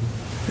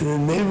 And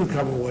then they would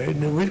come away,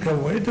 and then we'd come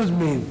away. It doesn't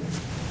mean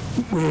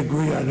we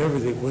agree on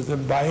everything with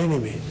them by any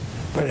means.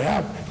 But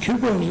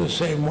Cuba was the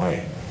same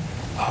way.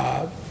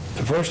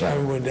 The first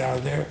time we went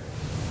down there,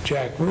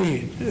 Jack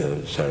Reed,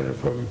 senator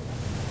from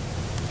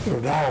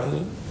Rhode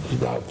Island, was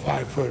about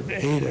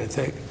 5'8", I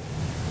think,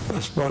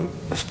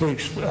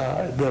 speaks, been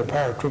a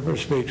paratrooper,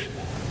 speaks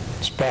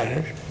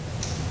Spanish.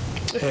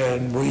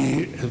 And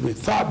as we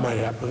thought might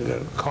happen, we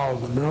got a call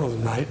in the middle of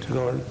the night to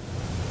go and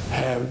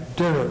have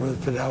dinner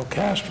with Fidel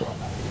Castro.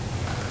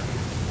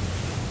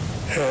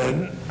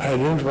 And I had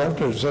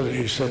interrupted, so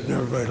he said to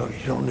everybody, look,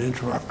 you don't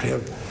interrupt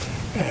him.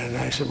 And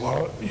I said,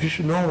 well, you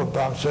should know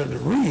about Senator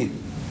Reed.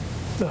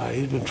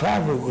 He's been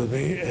traveling with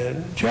me,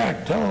 and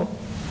Jack, tell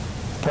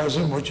the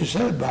president what you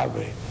said about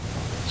me.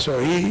 So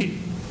he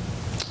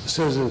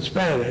says in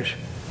Spanish,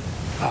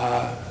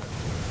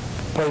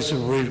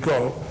 places we'd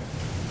go,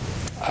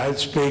 I'd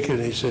speak, and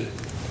he said,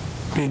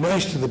 be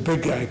nice to the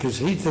big guy, because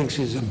he thinks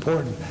he's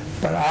important,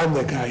 but I'm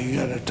the guy you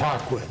got to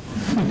talk with.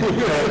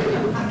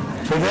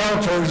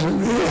 Fidel turns to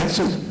me and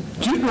says,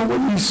 do you know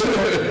what he said?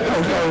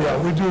 I said, oh, yeah,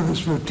 we do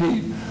this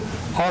routine.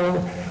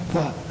 Well,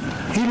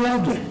 he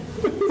loved it.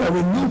 I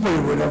mean, nobody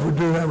would ever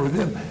do that with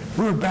him.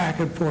 We were back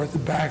and forth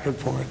and back and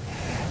forth.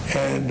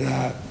 And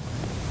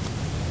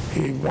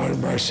he wanted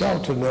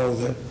Marcel to know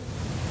that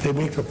they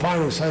make the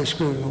finest ice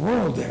cream in the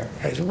world there.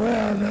 I said,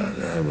 well,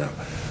 no.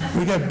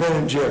 We got Ben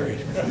and Jerry's.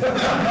 He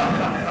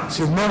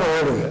said, never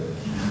heard of it.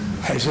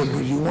 I said,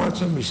 "Would you want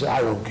some?" He said,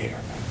 "I don't care."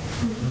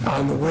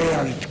 On the way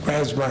out, he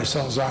grabs my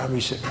son's arm.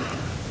 He said,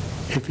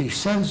 "If he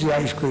sends the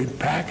ice cream,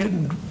 pack it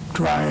in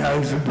dry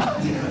ice."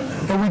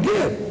 And we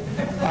did.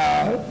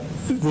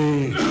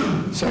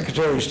 The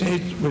Secretary of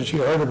State, when she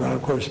heard about it,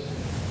 of course,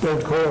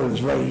 Bill Cole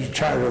was ready to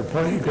charter a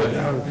plane, go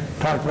down and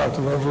talk about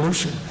the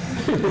revolution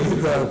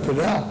with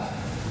Fidel.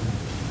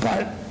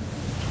 But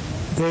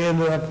they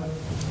ended up,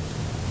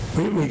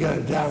 we got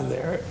it down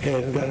there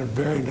and got a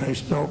very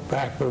nice note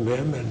back from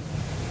him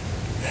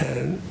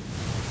and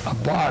a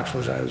box,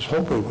 which I was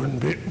hoping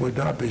would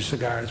not be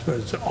cigars, but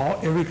it's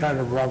every kind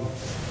of rum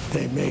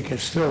they make. It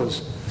still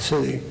is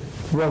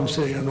rum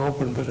sitting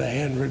unopened, but a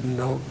handwritten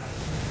note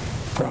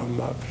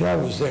from Fidel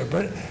was there.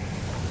 But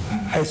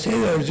I say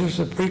that as just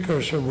a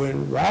precursor.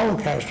 When Raul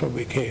Castro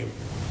became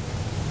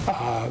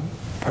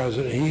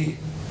president, he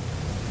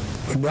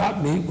would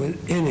not meet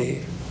with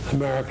any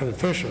American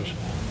officials.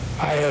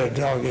 I had a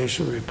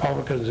delegation of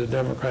Republicans and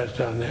Democrats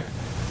down there.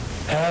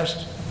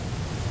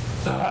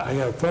 I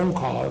got a phone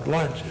call at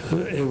lunch.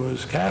 It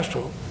was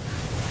Castro.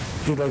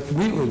 He'd like to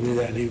meet with me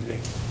that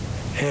evening.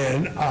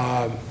 And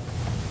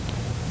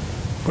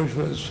which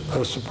was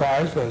a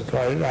surprise, but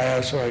I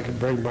asked if I could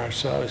bring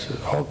Marcel. I said,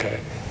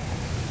 okay.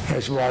 I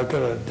said, well, I've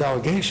got a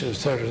delegation of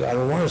senators. I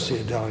don't want to see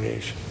a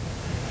delegation.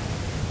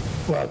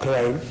 Well, could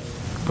I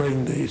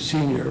bring the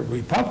senior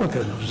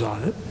Republican who's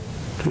on it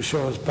to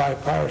show us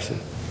bipartisan?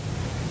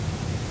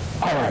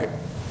 All right.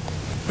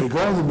 We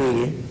go to the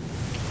meeting,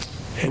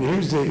 and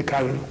here's the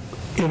kind of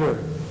inner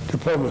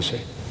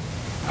diplomacy.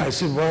 I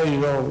said, well,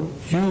 you know,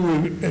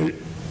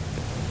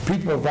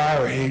 people of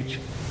our age,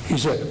 he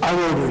said, I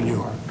live in New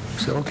York. I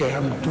said, okay,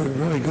 I'm doing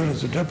really good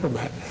as a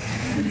diplomat.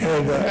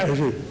 And I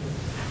said,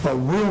 well,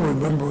 we'll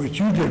remember what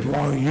you did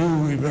wrong. You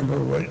remember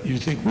what you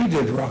think we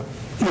did wrong.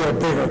 You're a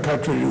bigger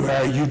country than you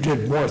are. You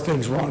did more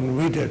things wrong than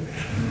we did.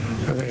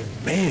 I think,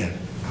 man,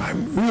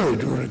 I'm really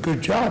doing a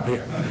good job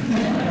here.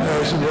 And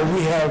I said, well,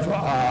 we have,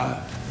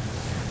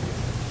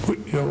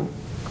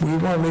 we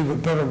want to leave a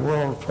better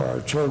world for our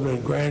children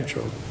and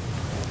grandchildren.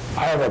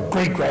 I have a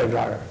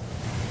great-granddaughter.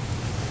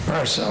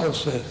 Marcel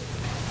said,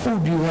 oh,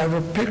 do you have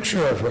a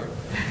picture of her?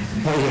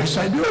 Well, yes,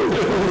 I do.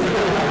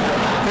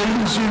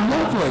 She's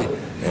lovely.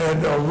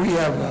 And we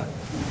have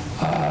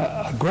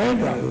a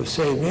granddaughter the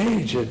same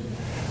age. And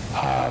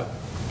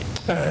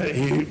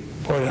he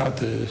pointed out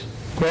that his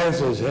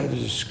grandson's head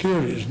is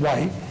skewed, he's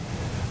white.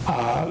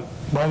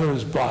 Mother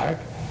is black.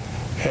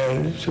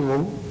 And he said,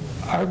 well,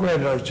 our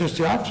granddaughter is just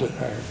the opposite.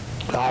 Our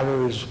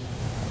daughter is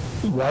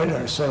white,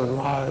 our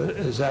son-in-law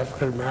is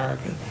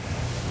African-American.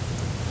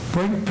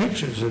 Bring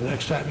pictures the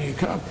next time you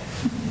come.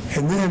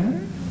 And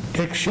then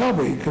Dick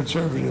Shelby,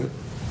 conservative,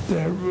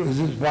 there was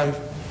his wife,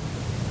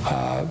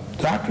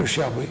 Dr.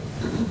 Shelby.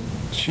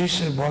 She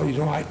said, well, you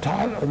know, I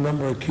taught a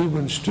number of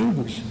Cuban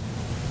students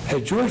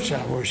at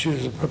Georgetown where she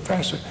was a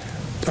professor.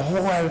 The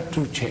whole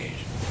attitude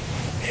changed.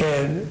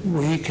 And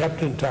we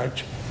kept in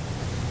touch.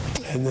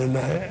 And then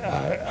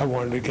I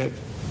wanted to get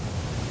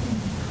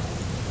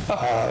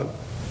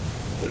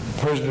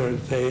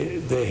prisoners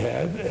they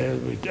had,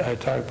 and I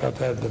talked about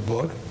that in the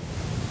book.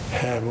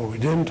 And what we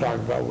didn't talk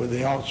about was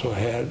they also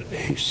had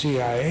a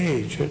CIA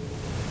agent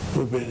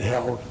who had been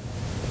held in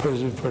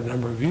prison for a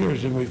number of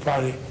years, and we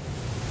finally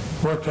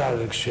worked out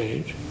an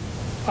exchange.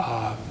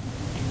 I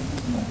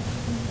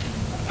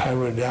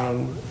went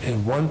down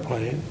in one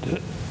plane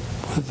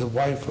with the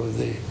wife of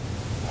the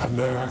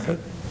American.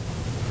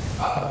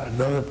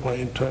 Another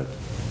plane took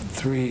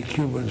 3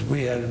 Cubans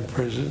we had in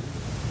prison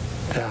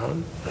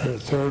down, and a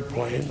third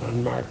plane,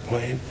 unmarked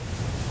plane.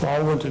 We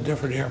all went to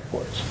different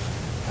airports.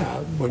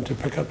 Went to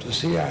pick up the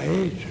CIA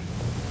agent.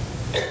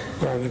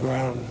 We're on the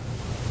ground,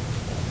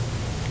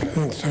 I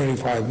think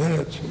 35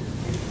 minutes.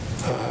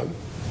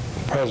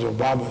 President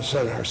Obama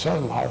sent our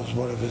son-in-law, who was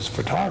one of his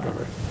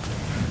photographers,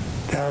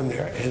 down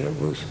there, and it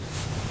was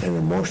an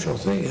emotional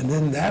thing. And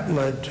then that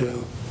led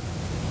to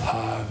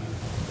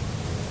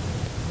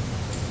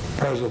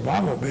President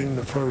Obama being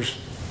the first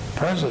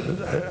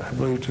president, I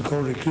believe, to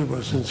go to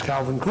Cuba since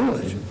Calvin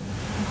Coolidge.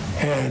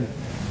 And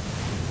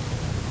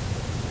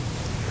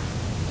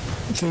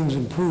things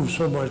improved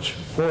so much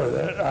for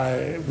that.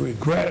 I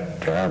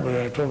regret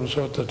terribly, I told him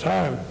so at the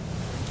time,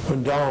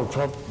 when Donald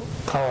Trump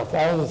cut off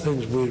all the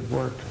things we had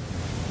worked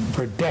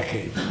for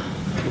decades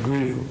to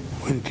agree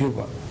with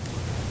Cuba.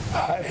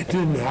 It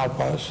didn't help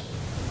us.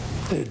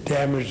 It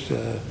damaged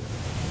the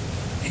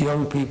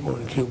young people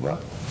in Cuba.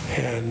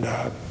 And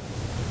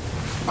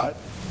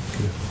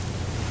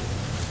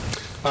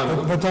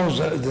but those,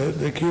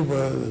 the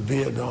Cuba, the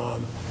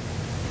Vietnam,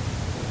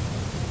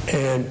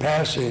 and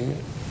passing,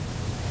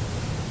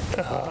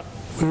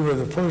 we were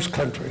the first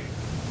country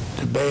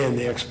to ban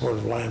the export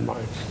of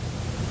landmines.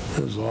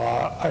 There was a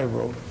law I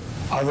wrote.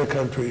 Other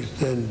countries,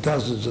 then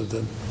dozens of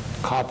them,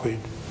 copied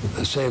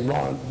the same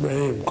law.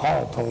 Many of them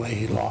call it the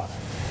Leahy law.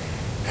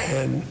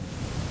 And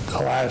the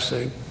last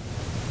thing,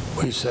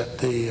 we set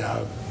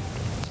the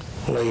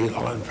Leahy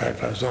law. In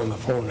fact, I was on the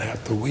phone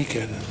half the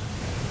weekend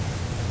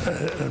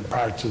and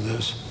parts of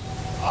this.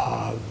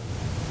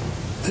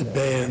 That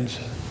bans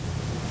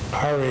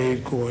our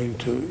aid going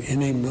to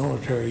any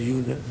military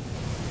unit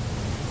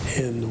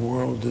in the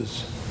world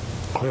is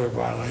clear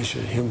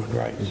violation of human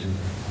rights.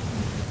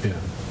 Yeah.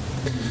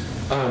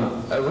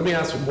 Let me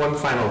ask one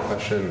final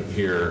question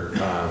here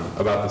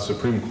about the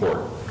Supreme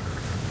Court.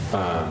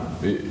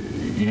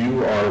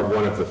 You are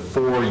one of the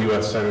 4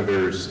 U.S.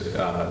 senators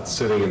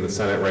sitting in the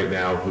Senate right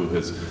now who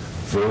has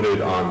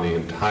voted on the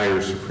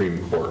entire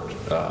Supreme Court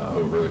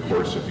over the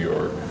course of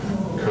your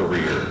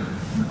career.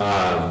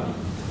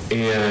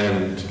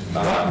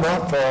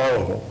 Not for all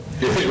of them.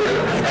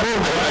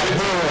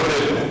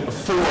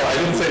 I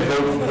didn't say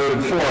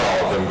voted for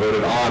all of them,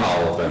 voted on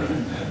all of them.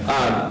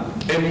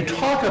 And you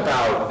talk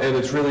about, and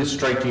it's really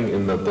striking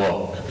in the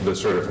book, the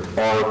sort of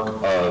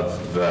arc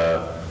of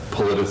the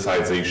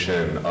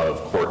politicization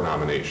of court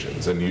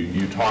nominations. And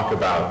you talk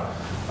about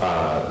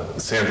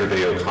Sandra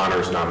Day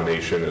O'Connor's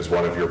nomination as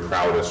one of your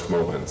proudest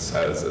moments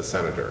as a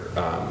senator.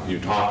 You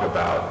talk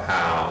about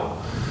how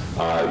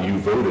you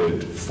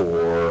voted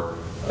for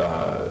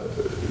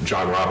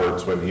John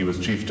Roberts when he was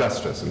Chief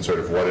Justice, and sort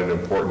of what an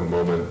important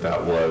moment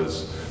that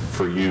was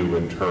for you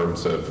in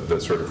terms of the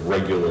sort of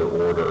regular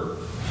order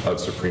of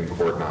Supreme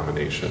Court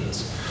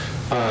nominations.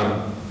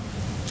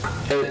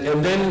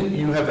 And then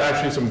you have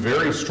actually some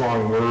very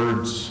strong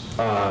words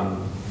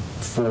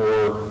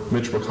for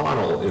Mitch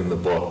McConnell in the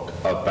book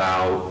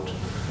about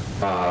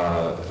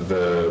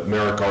the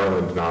Merrick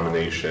Garland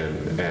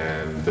nomination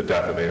and the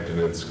death of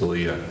Antonin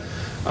Scalia.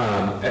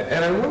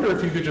 And I wonder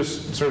if you could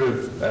just sort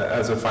of,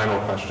 as a final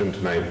question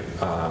tonight,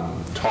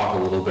 talk a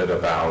little bit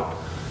about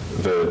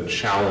the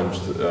challenge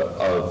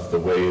of the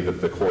way that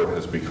the court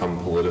has become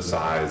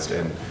politicized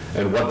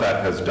and what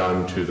that has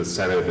done to the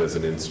Senate as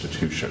an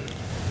institution.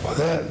 Well,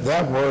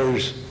 that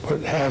worries, what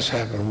has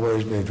happened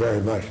worries me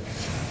very much.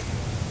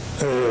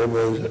 It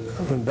was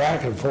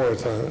back and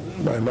forth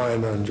on my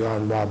mind on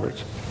John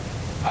Roberts.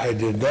 I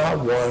did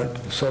not want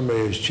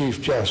somebody as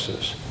Chief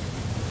Justice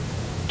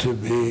to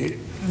be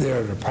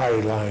there to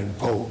party line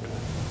vote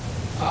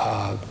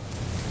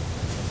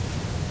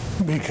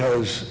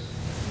because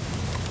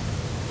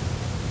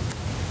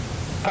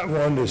I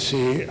wanted to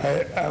see,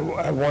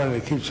 I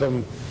wanted to keep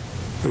some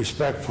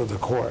respect for the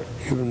court,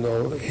 even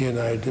though he and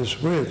I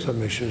disagree on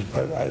some issues,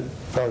 but I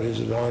felt he's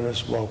an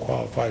honest,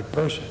 well-qualified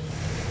person.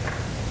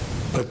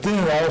 But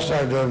then it all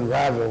started to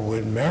unravel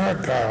with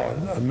Merrick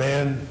Garland, a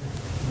man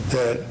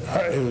that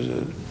was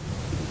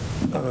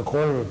on the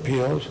Court of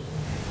Appeals.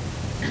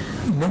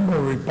 A number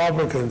of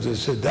Republicans that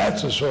said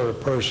that's the sort of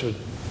person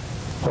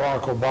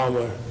Barack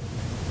Obama,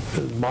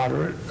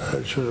 moderate,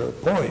 should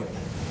appoint.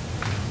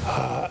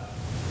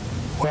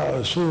 Well,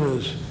 as soon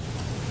as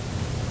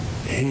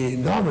he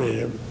nominated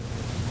him,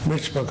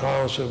 Mitch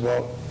McConnell said,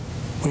 well,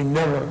 we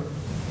never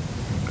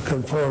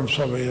confirmed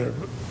somebody in a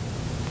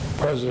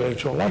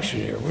presidential election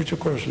year, which of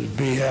course is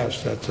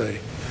BS. That's a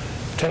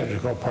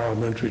technical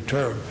parliamentary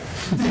term.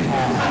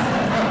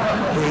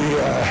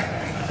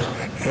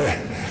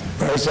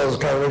 Myself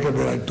kind of looking at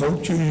me like,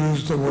 don't you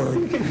use the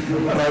word.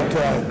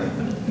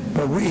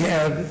 But we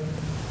had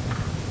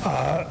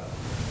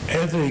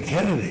Anthony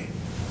Kennedy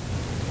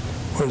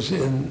was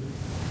in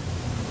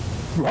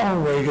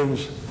Ronald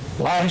Reagan's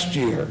last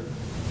year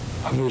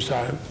of his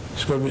time.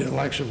 It's going to be an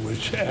election,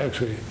 which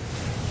actually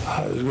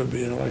is going to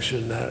be an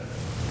election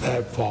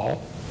that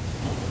fall.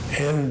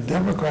 And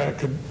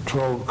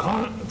Democratic-controlled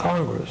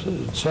Congress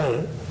and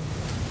Senate,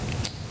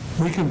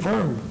 we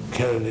confirmed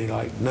Kennedy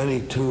like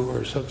 92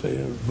 or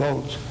something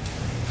votes.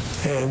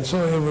 And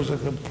so it was a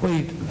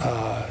complete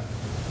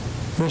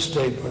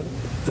misstatement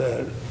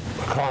that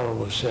McConnell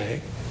was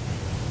saying.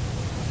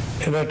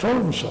 And I told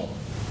him so.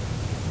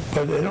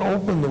 But it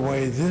opened the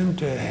way then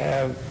to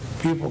have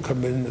people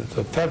come in that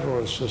the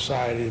Federalist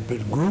Society had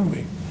been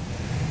grooming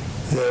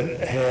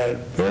that had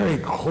very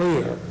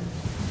clear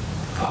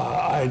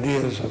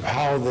ideas of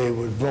how they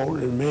would vote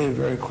and made it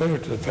very clear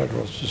to the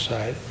Federalist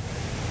Society.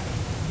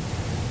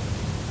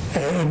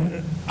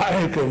 And I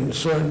am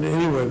concerned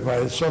anyway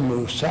by someone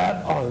who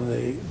sat on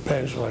the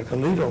bench like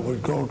Alito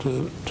would go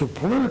to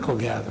political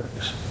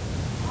gatherings,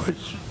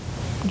 which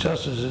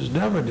justices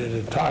never did,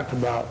 and talked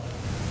about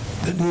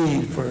the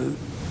need to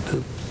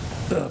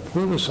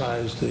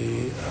politicize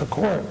the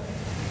court.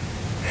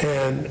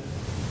 And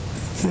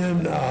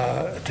then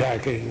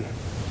attacking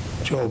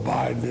Joe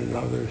Biden and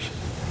others.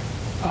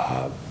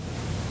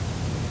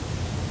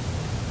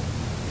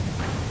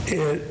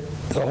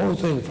 The whole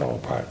thing fell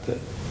apart then.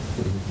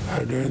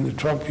 During the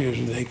Trump years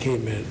when they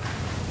came in,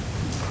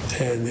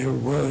 and they were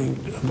willing,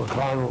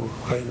 McConnell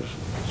claims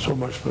so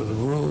much for the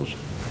rules,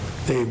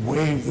 they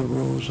waived the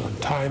rules on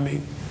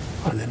timing,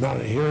 on the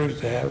amount of hearings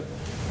they have.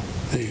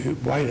 The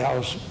White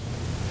House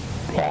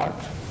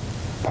blocked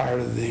part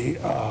of the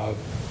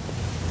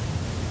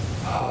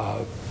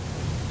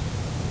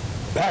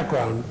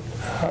background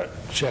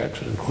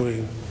checks,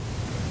 including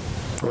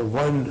for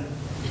one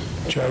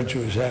judge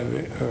who was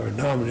having, or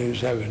nominee who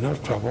was having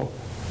enough trouble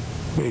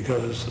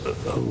because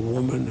a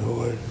woman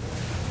who had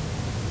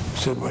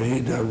said what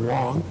he'd done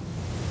wrong.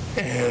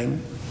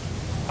 And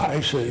I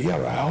said, yeah,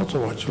 but I also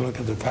want you to look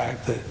at the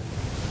fact that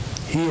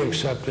he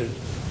accepted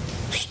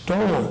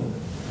stolen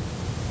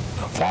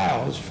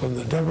files from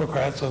the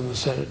Democrats on the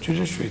Senate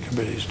Judiciary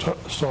Committee,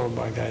 stolen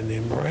by a guy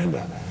named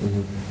Miranda.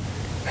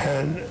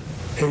 And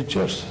it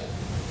just,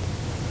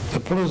 the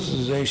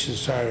politicization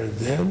started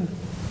then.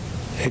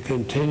 It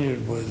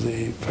continued with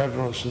the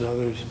Federalists and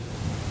others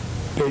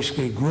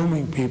basically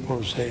grooming people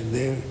and saying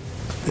they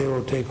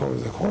will take over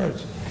the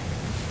courts.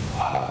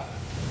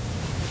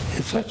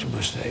 It's such a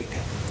mistake.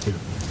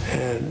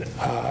 And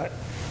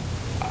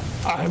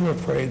I'm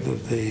afraid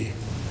that the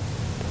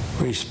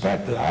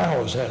respect that I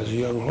always had as a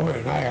young lawyer,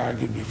 and I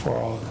argued before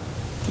all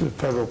the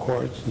federal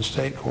courts and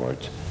state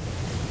courts,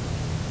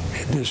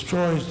 it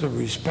destroys the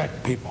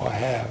respect people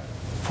have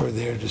for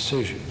their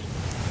decisions.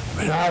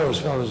 I mean, I always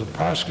felt as a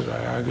prosecutor,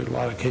 I argued a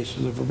lot of cases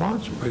in the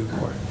Vermont Supreme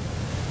Court.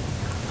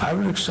 I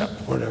would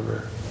accept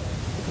whatever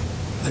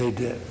they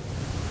did.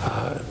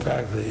 In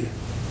fact, the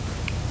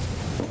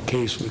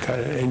case we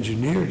kind of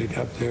engineered to get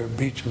up there,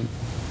 Beecham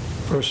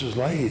versus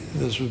Leahy,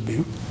 this would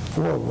be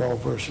for Roe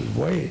versus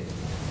Wade.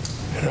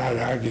 And I'd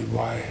argued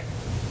why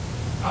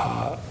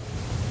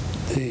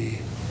the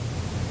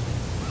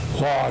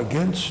law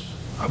against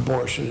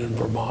abortion in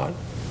Vermont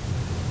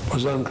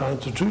was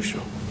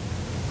unconstitutional.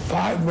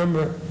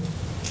 5-member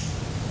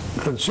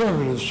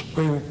conservative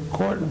Supreme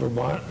Court in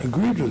Vermont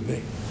agreed with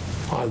me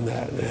on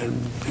that. And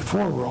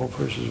before Roe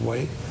versus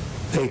Wade,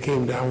 they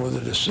came down with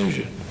a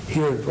decision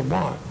here in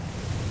Vermont,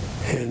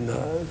 in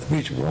the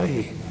Beecham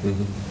Leahy,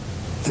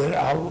 that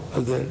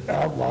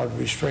outlawed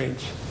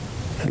restraints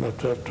and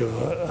left it up to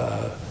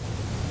a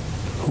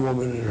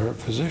woman and her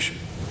physician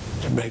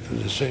to make the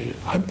decision.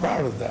 I'm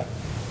proud of that.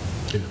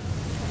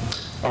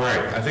 All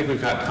right, I think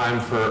we've got time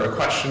for a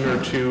question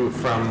or two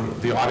from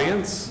the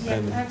audience. Yeah, I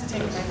have to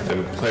take a microphone.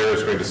 And Claire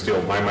is going to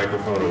steal my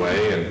microphone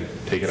away and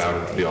take it out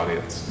into the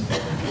audience.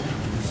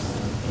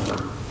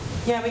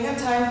 Yeah, we have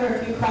time for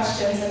a few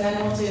questions, and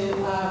then we'll do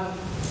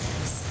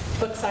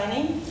book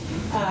signing.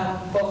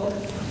 Both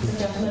of the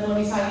gentlemen will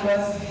be signing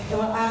us. And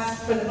we'll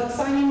ask for the book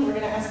signing. We're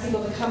going to ask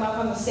people to come up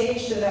on the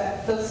stage to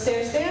those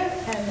stairs there,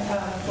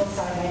 and we'll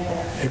sign right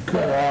there. It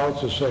could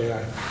also say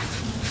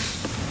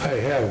I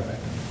have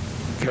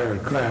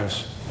Garrett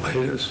Graff's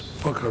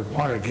latest book on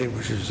Watergate,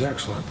 which is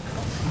excellent,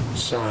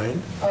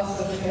 signed.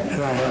 Also over here.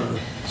 And I have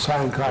a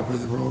signed copy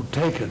of The Road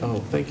Taken. Oh,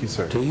 thank you,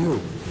 sir. To you.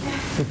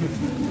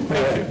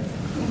 Thank you.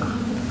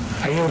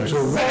 I answer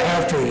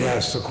after he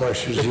asks the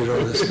questions, you know,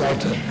 it's not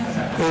to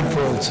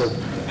influence him.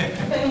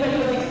 If anybody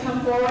would like to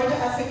come forward to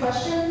ask a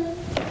question?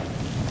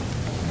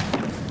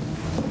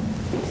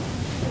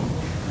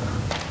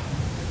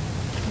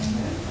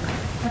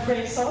 A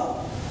brave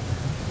soul?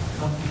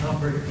 I'll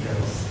bring it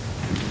close.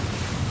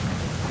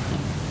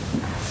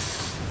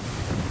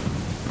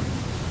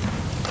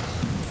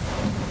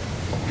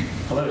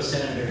 Hello,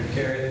 Senator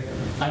Kerry.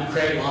 I'm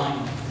Craig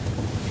Line,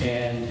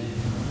 and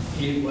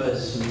it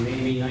was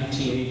maybe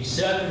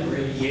 1987 or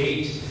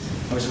 88.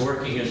 I was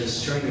working as a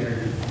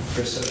stringer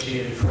for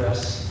Associated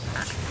Press,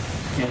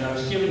 and I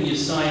was given the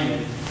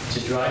assignment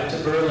to drive to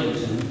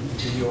Burlington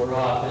to your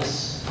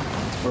office,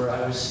 where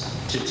I was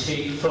to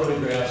take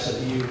photographs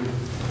of you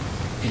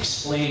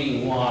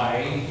explaining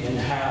why and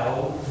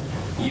how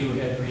you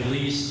had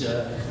released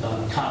a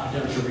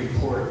confidential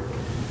report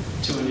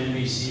to an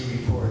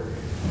NBC reporter.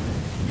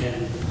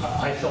 And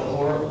I felt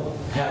horrible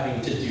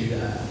having to do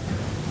that.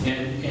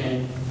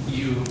 And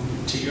you,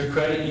 to your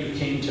credit, you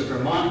came to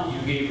Vermont,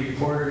 you gave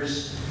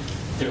reporters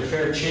their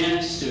fair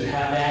chance to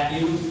have at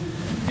you.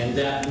 And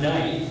that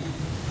night,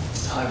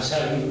 I was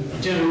having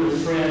dinner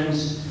with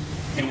friends,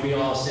 and we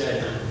all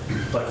said,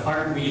 but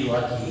aren't we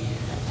lucky?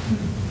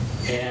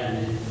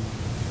 And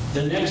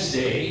the next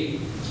day,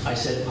 I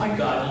said, my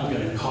God, I'm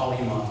going to call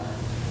him up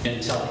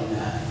and tell him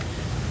that.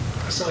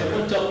 So I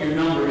looked up your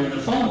number in the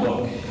phone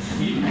book.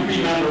 You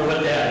remember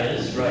what that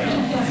is, right?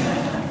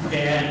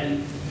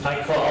 And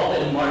I called,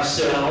 and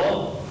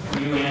Marcel,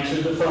 you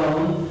answered the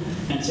phone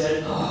and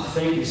said, oh,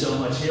 thank you so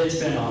much. It's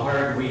been a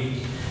hard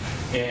week.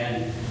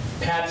 And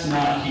Pat's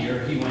not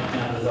here. He went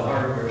down to the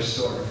hardware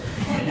store.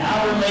 An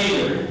hour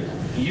later,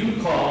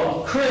 you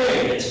called,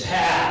 Craig, it's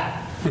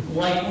Pat,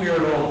 like we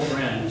were old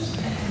friends.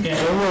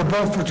 And we're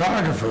both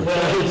photographers.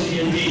 Well,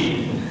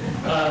 indeed.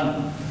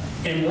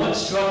 And what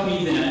struck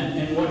me then,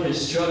 and what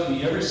has struck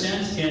me ever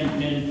since,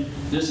 and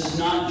this is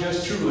not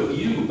just true of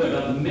you, but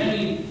of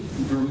many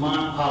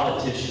Vermont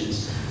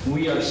politicians,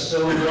 we are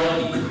so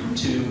lucky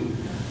to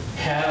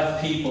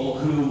have people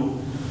who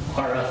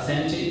are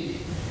authentic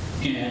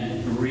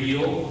and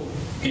real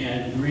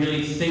and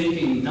really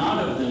thinking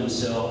not of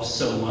themselves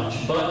so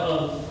much, but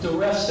of the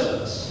rest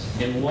of us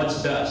and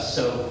what's best.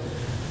 So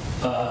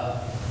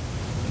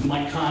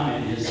my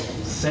comment is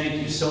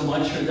thank you so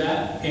much for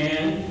that.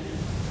 And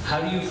how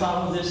do you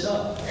follow this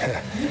up?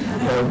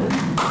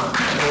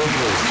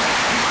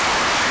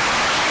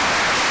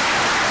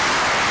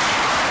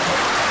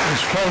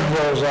 As Craig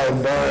knows, I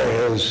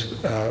admire his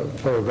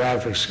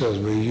photographic skills.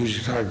 We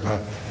usually talk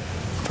about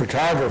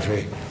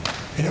photography,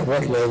 you know,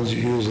 what lens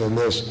you use on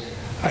this.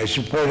 I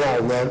should point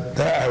out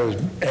that I was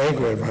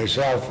angry at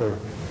myself for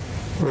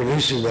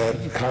releasing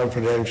that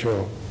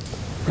confidential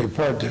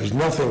report, there's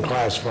nothing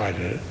classified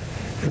in it.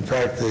 In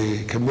fact,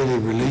 the committee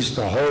released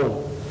the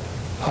whole,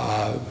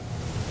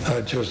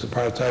 not just the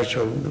parts I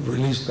showed,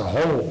 released the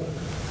whole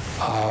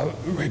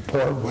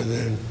report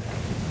within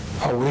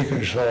a week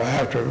or so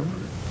after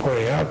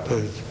pointing out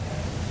that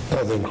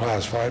nothing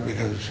classified,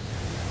 because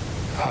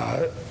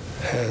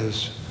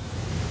as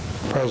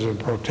President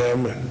Pro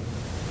Tem and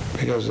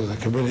because of the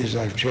committees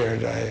I've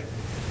chaired, I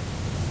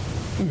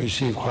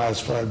receive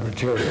classified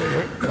material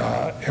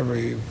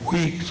every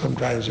week,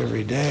 sometimes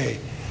every day.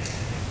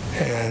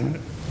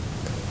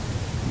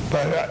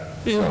 But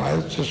you know,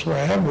 that's just where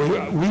I am.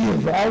 We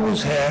have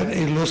always had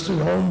a listed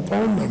home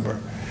phone number.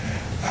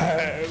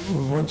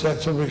 Once had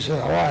somebody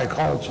said, oh, I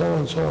called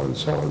so-and-so and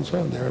so-and-so,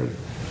 and they're in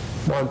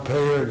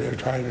Montpelier, they're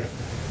trying to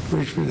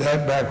reach me.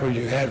 That back when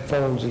you had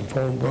phones and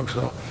phone books.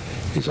 So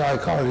he said, I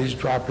called, he's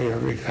dropping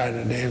every kind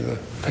of name of the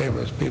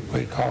famous people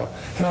he called.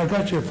 And I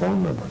got your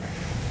phone number.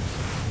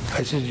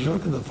 I said, did you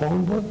look at the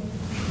phone book?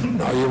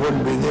 No, you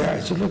wouldn't be there. I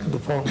said, look at the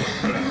phone book.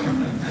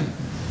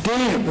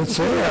 Damn, it's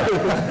there.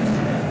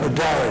 A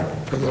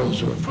darn, for those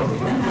who are phone.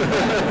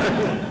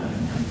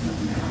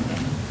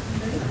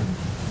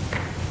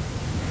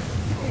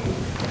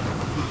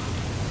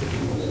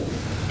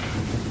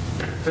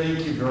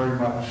 Thank you very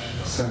much,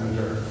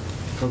 Senator,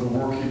 for the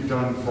work you've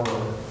done for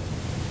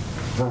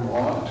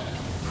Vermont,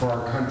 for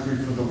our country,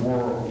 for the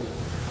world.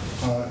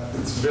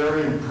 It's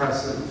very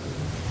impressive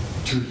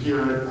to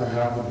hear it. I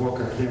have the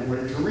book. I can't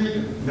wait to read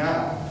it.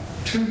 Now,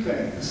 two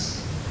things.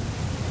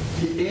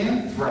 The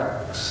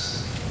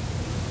anthrax,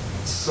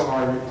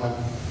 sorry,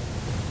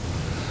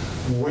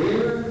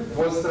 where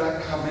was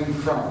that coming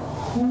from?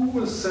 Who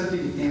was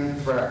sending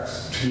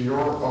anthrax to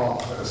your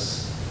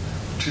office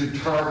to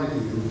target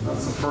you?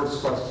 That's the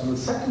first question. The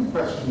second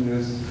question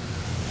is,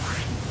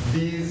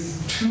 these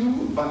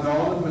two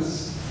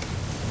anonymous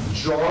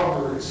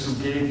jobbers who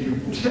gave you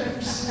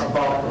tips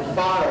about the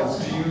files,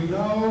 do you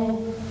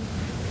know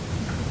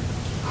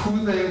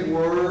who they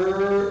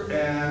were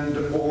and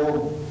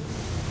or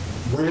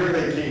where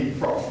they came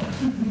from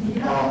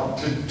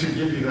to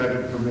give you that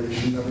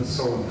information that was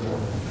so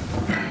important?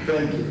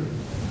 Thank you.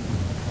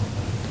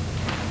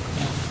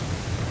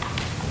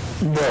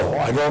 No,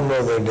 I don't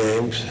know their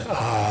names.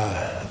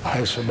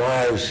 I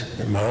surmise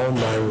in my own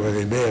mind where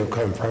they may have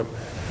come from.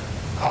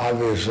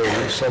 Obviously,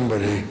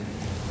 somebody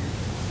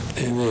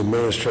in the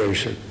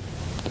administration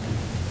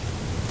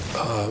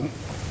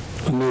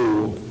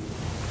knew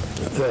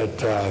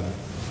that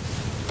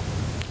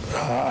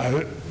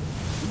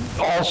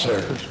all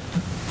senators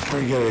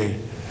were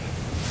getting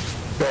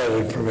bad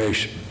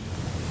information,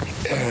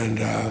 and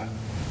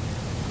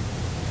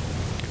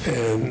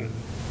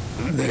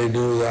they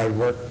knew that I'd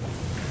worked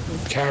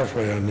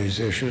carefully on these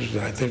issues,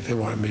 and I think they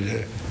wanted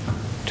me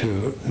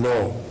to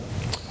know.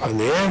 On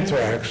the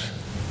anthrax,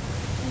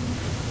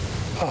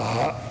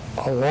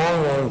 a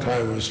long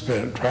time was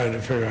spent trying to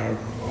figure out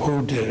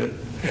who did it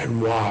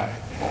and why.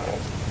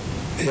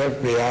 The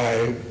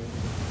FBI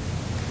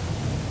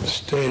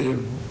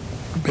stated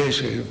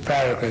basically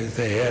emphatically that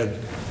they had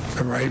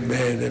the right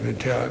man. They've been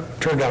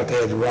turned out they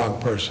had the wrong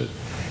person.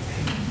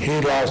 He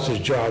lost his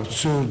job,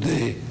 sued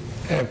the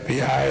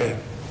FBI, and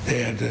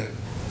they had to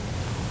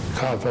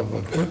cough up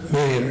 $1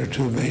 million or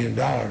 $2 million.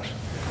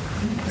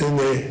 Then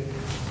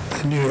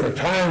the New York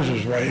Times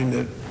was writing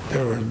that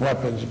there were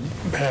weapons of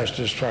mass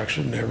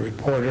destruction. Their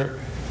reporter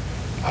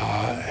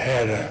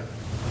had a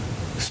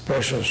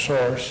special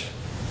source,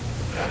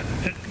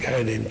 a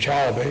guy named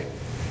Chalby.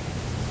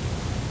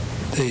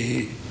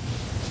 The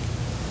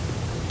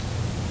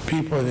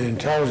people in the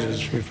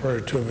intelligence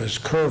referred to him as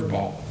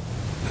curveball,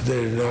 but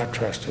they did not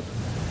trust him.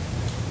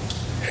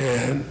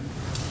 And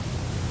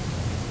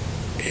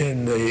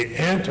in the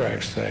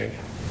anthrax thing,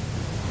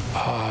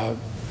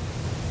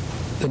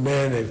 the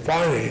man they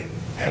finally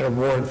had a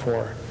warrant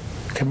for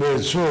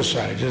committed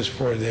suicide just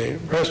before they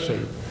arrested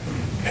him,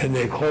 and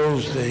they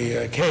closed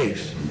the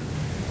case.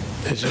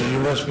 They said, you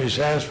must be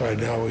satisfied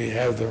now we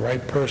have the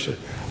right person.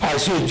 I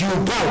said, you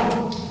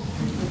don't.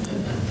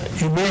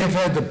 You may have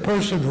had the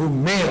person who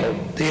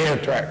mailed the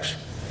anthrax,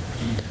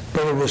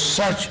 but it was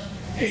such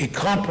a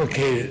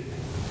complicated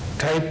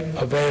type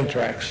of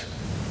anthrax.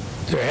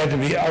 There had to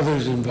be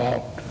others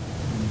involved.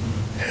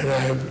 And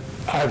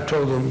I've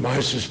told them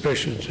my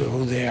suspicions of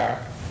who they are.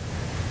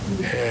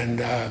 And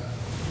that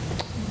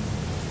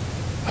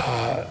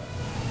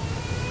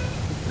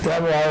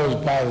will always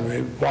bother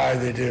me, why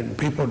they didn't.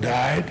 People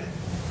died.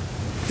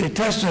 They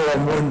tested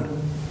on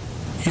one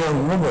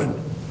young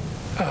woman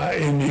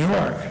in New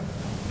York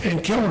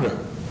and killed her.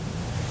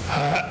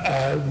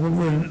 A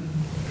woman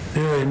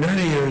nearly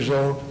 90 years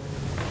old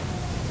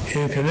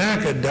in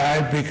Connecticut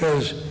died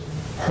because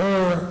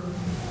her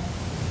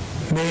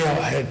mail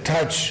had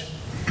touched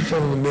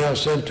some of the mail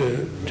sent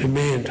to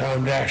me and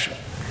Tom Daschle.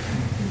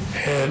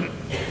 And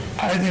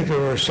I think there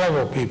were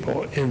several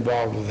people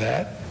involved with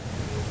that.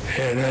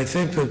 And I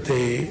think that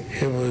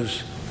it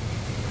was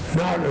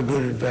not a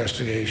good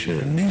investigation.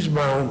 And these are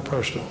my own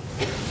personal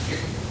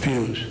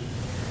views.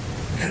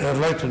 And I'd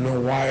like to know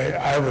why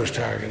I was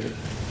targeted.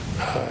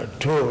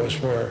 Two of us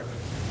were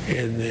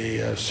in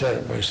the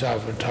Senate,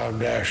 myself and Tom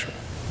Daschle.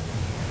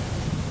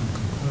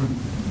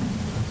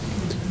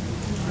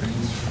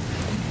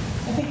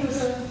 I think there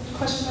was a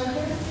question right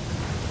here.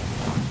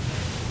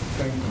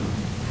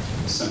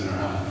 Senator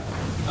Hahn,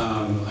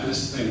 I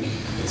just think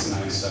it's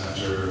nice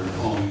after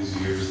all these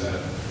years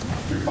that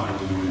you're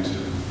finally going to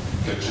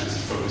get a chance to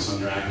focus on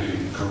your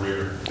acting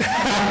career.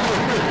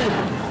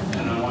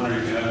 And I'm wondering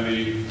if you have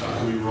any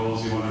upcoming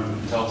roles you want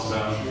to tell us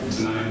about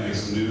tonight, make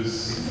some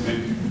news,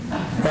 maybe?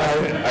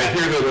 I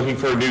hear they're looking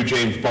for a new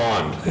James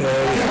Bond.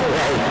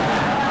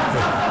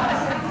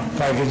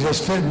 If I could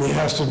just fit in the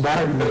Aston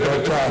Martin, but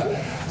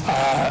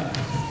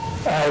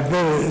I've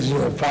been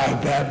in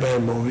 5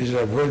 Batman movies, and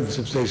I've written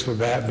some things for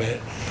Batman.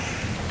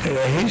 And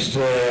I used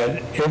to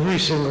add every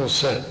single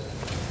cent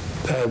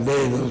that I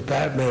made in those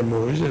Batman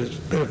movies, and it's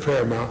been a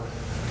fair amount,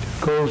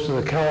 goes to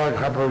the Kellogg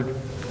Hubbard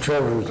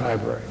Children's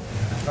Library.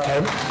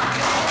 And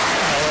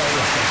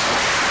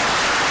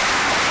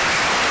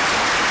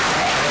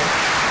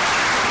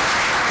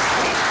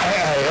I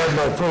had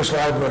my first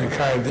library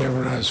card there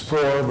when I was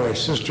 4. My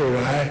sister and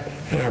I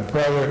and our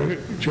brother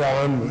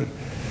John would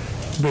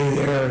be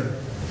there and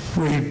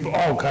read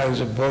all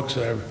kinds of books.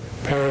 Our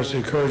parents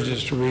encouraged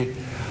us to read.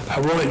 I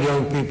want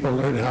young people to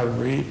learn how to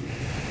read.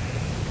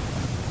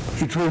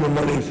 Between the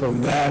money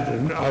from that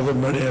and other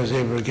money I was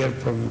able to get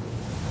from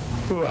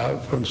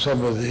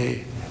some of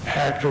the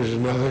actors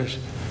and others,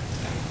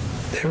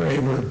 they were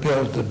able to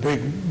build the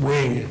big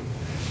wing,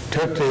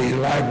 took the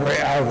library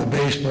out of the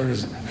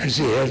basement, I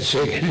see head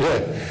shaking,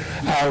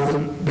 out of the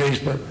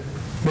basement,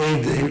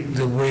 made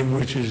the wing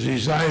which is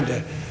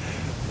designed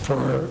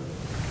for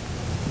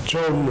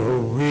children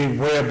who read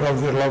way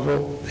above their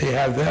level. They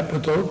have that,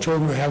 but those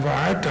children who have a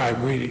hard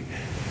time reading,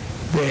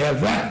 they have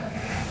that.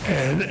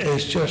 And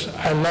it's just,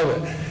 I love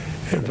it.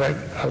 In fact,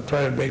 I'll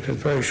try to make this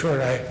very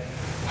short. I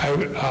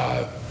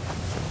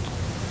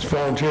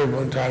volunteered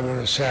one time on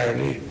a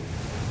Saturday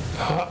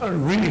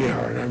reading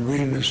hour, and I'm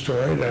reading a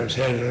story, and I was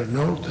handed a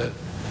note that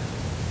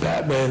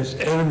Batman's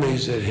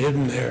enemies had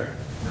hidden their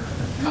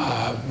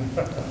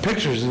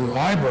pictures in the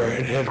library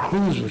and had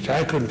clues which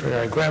I couldn't figure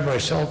out. I grabbed my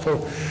cell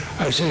phone.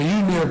 I said, "Are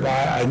you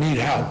nearby? I need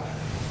help."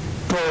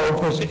 Door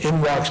opens,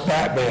 in walks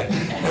Batman.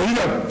 And you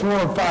got 4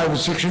 or 5 and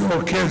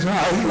 6-year-old kids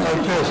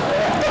like this.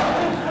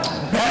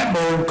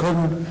 Batman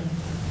couldn't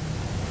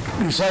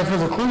decipher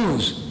the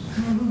clues.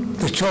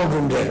 The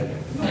children did.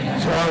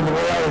 So on the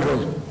way out, he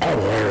goes, "I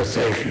want to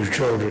thank you,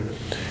 children.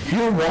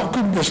 You're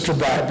welcome, Mr.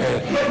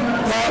 Batman.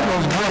 That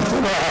was worth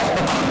it all."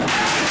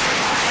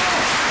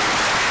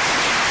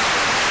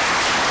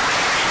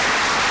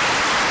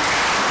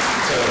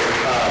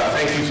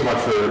 Thank you so much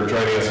for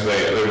joining us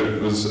today.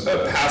 There was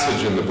a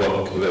passage in the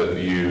book that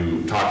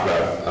you talked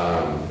about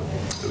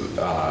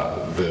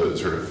the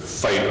sort of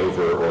fight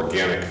over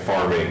organic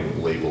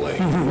farming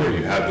labeling, where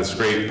you had this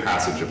great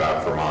passage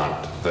about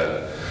Vermont,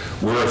 that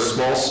we're a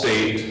small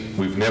state,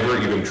 we've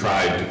never even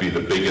tried to be the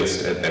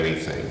biggest at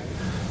anything,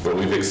 but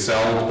we've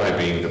excelled by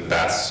being the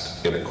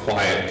best in a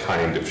quiet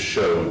kind of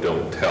show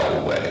don't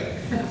tell way.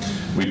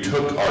 We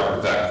took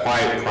that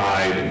quiet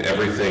pride in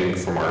everything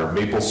from our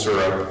maple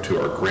syrup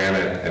to our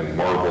granite and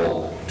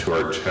marble to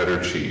our cheddar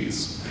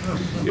cheese.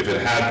 If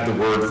it had the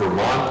word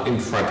Vermont in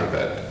front of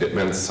it, it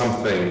meant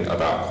something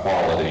about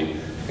quality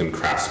and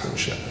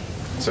craftsmanship.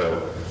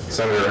 So,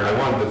 Senator, I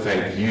wanted to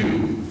thank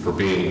you for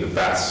being the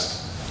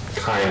best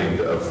kind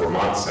of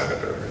Vermont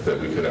senator that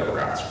we could ever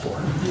ask for.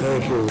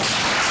 Thank you.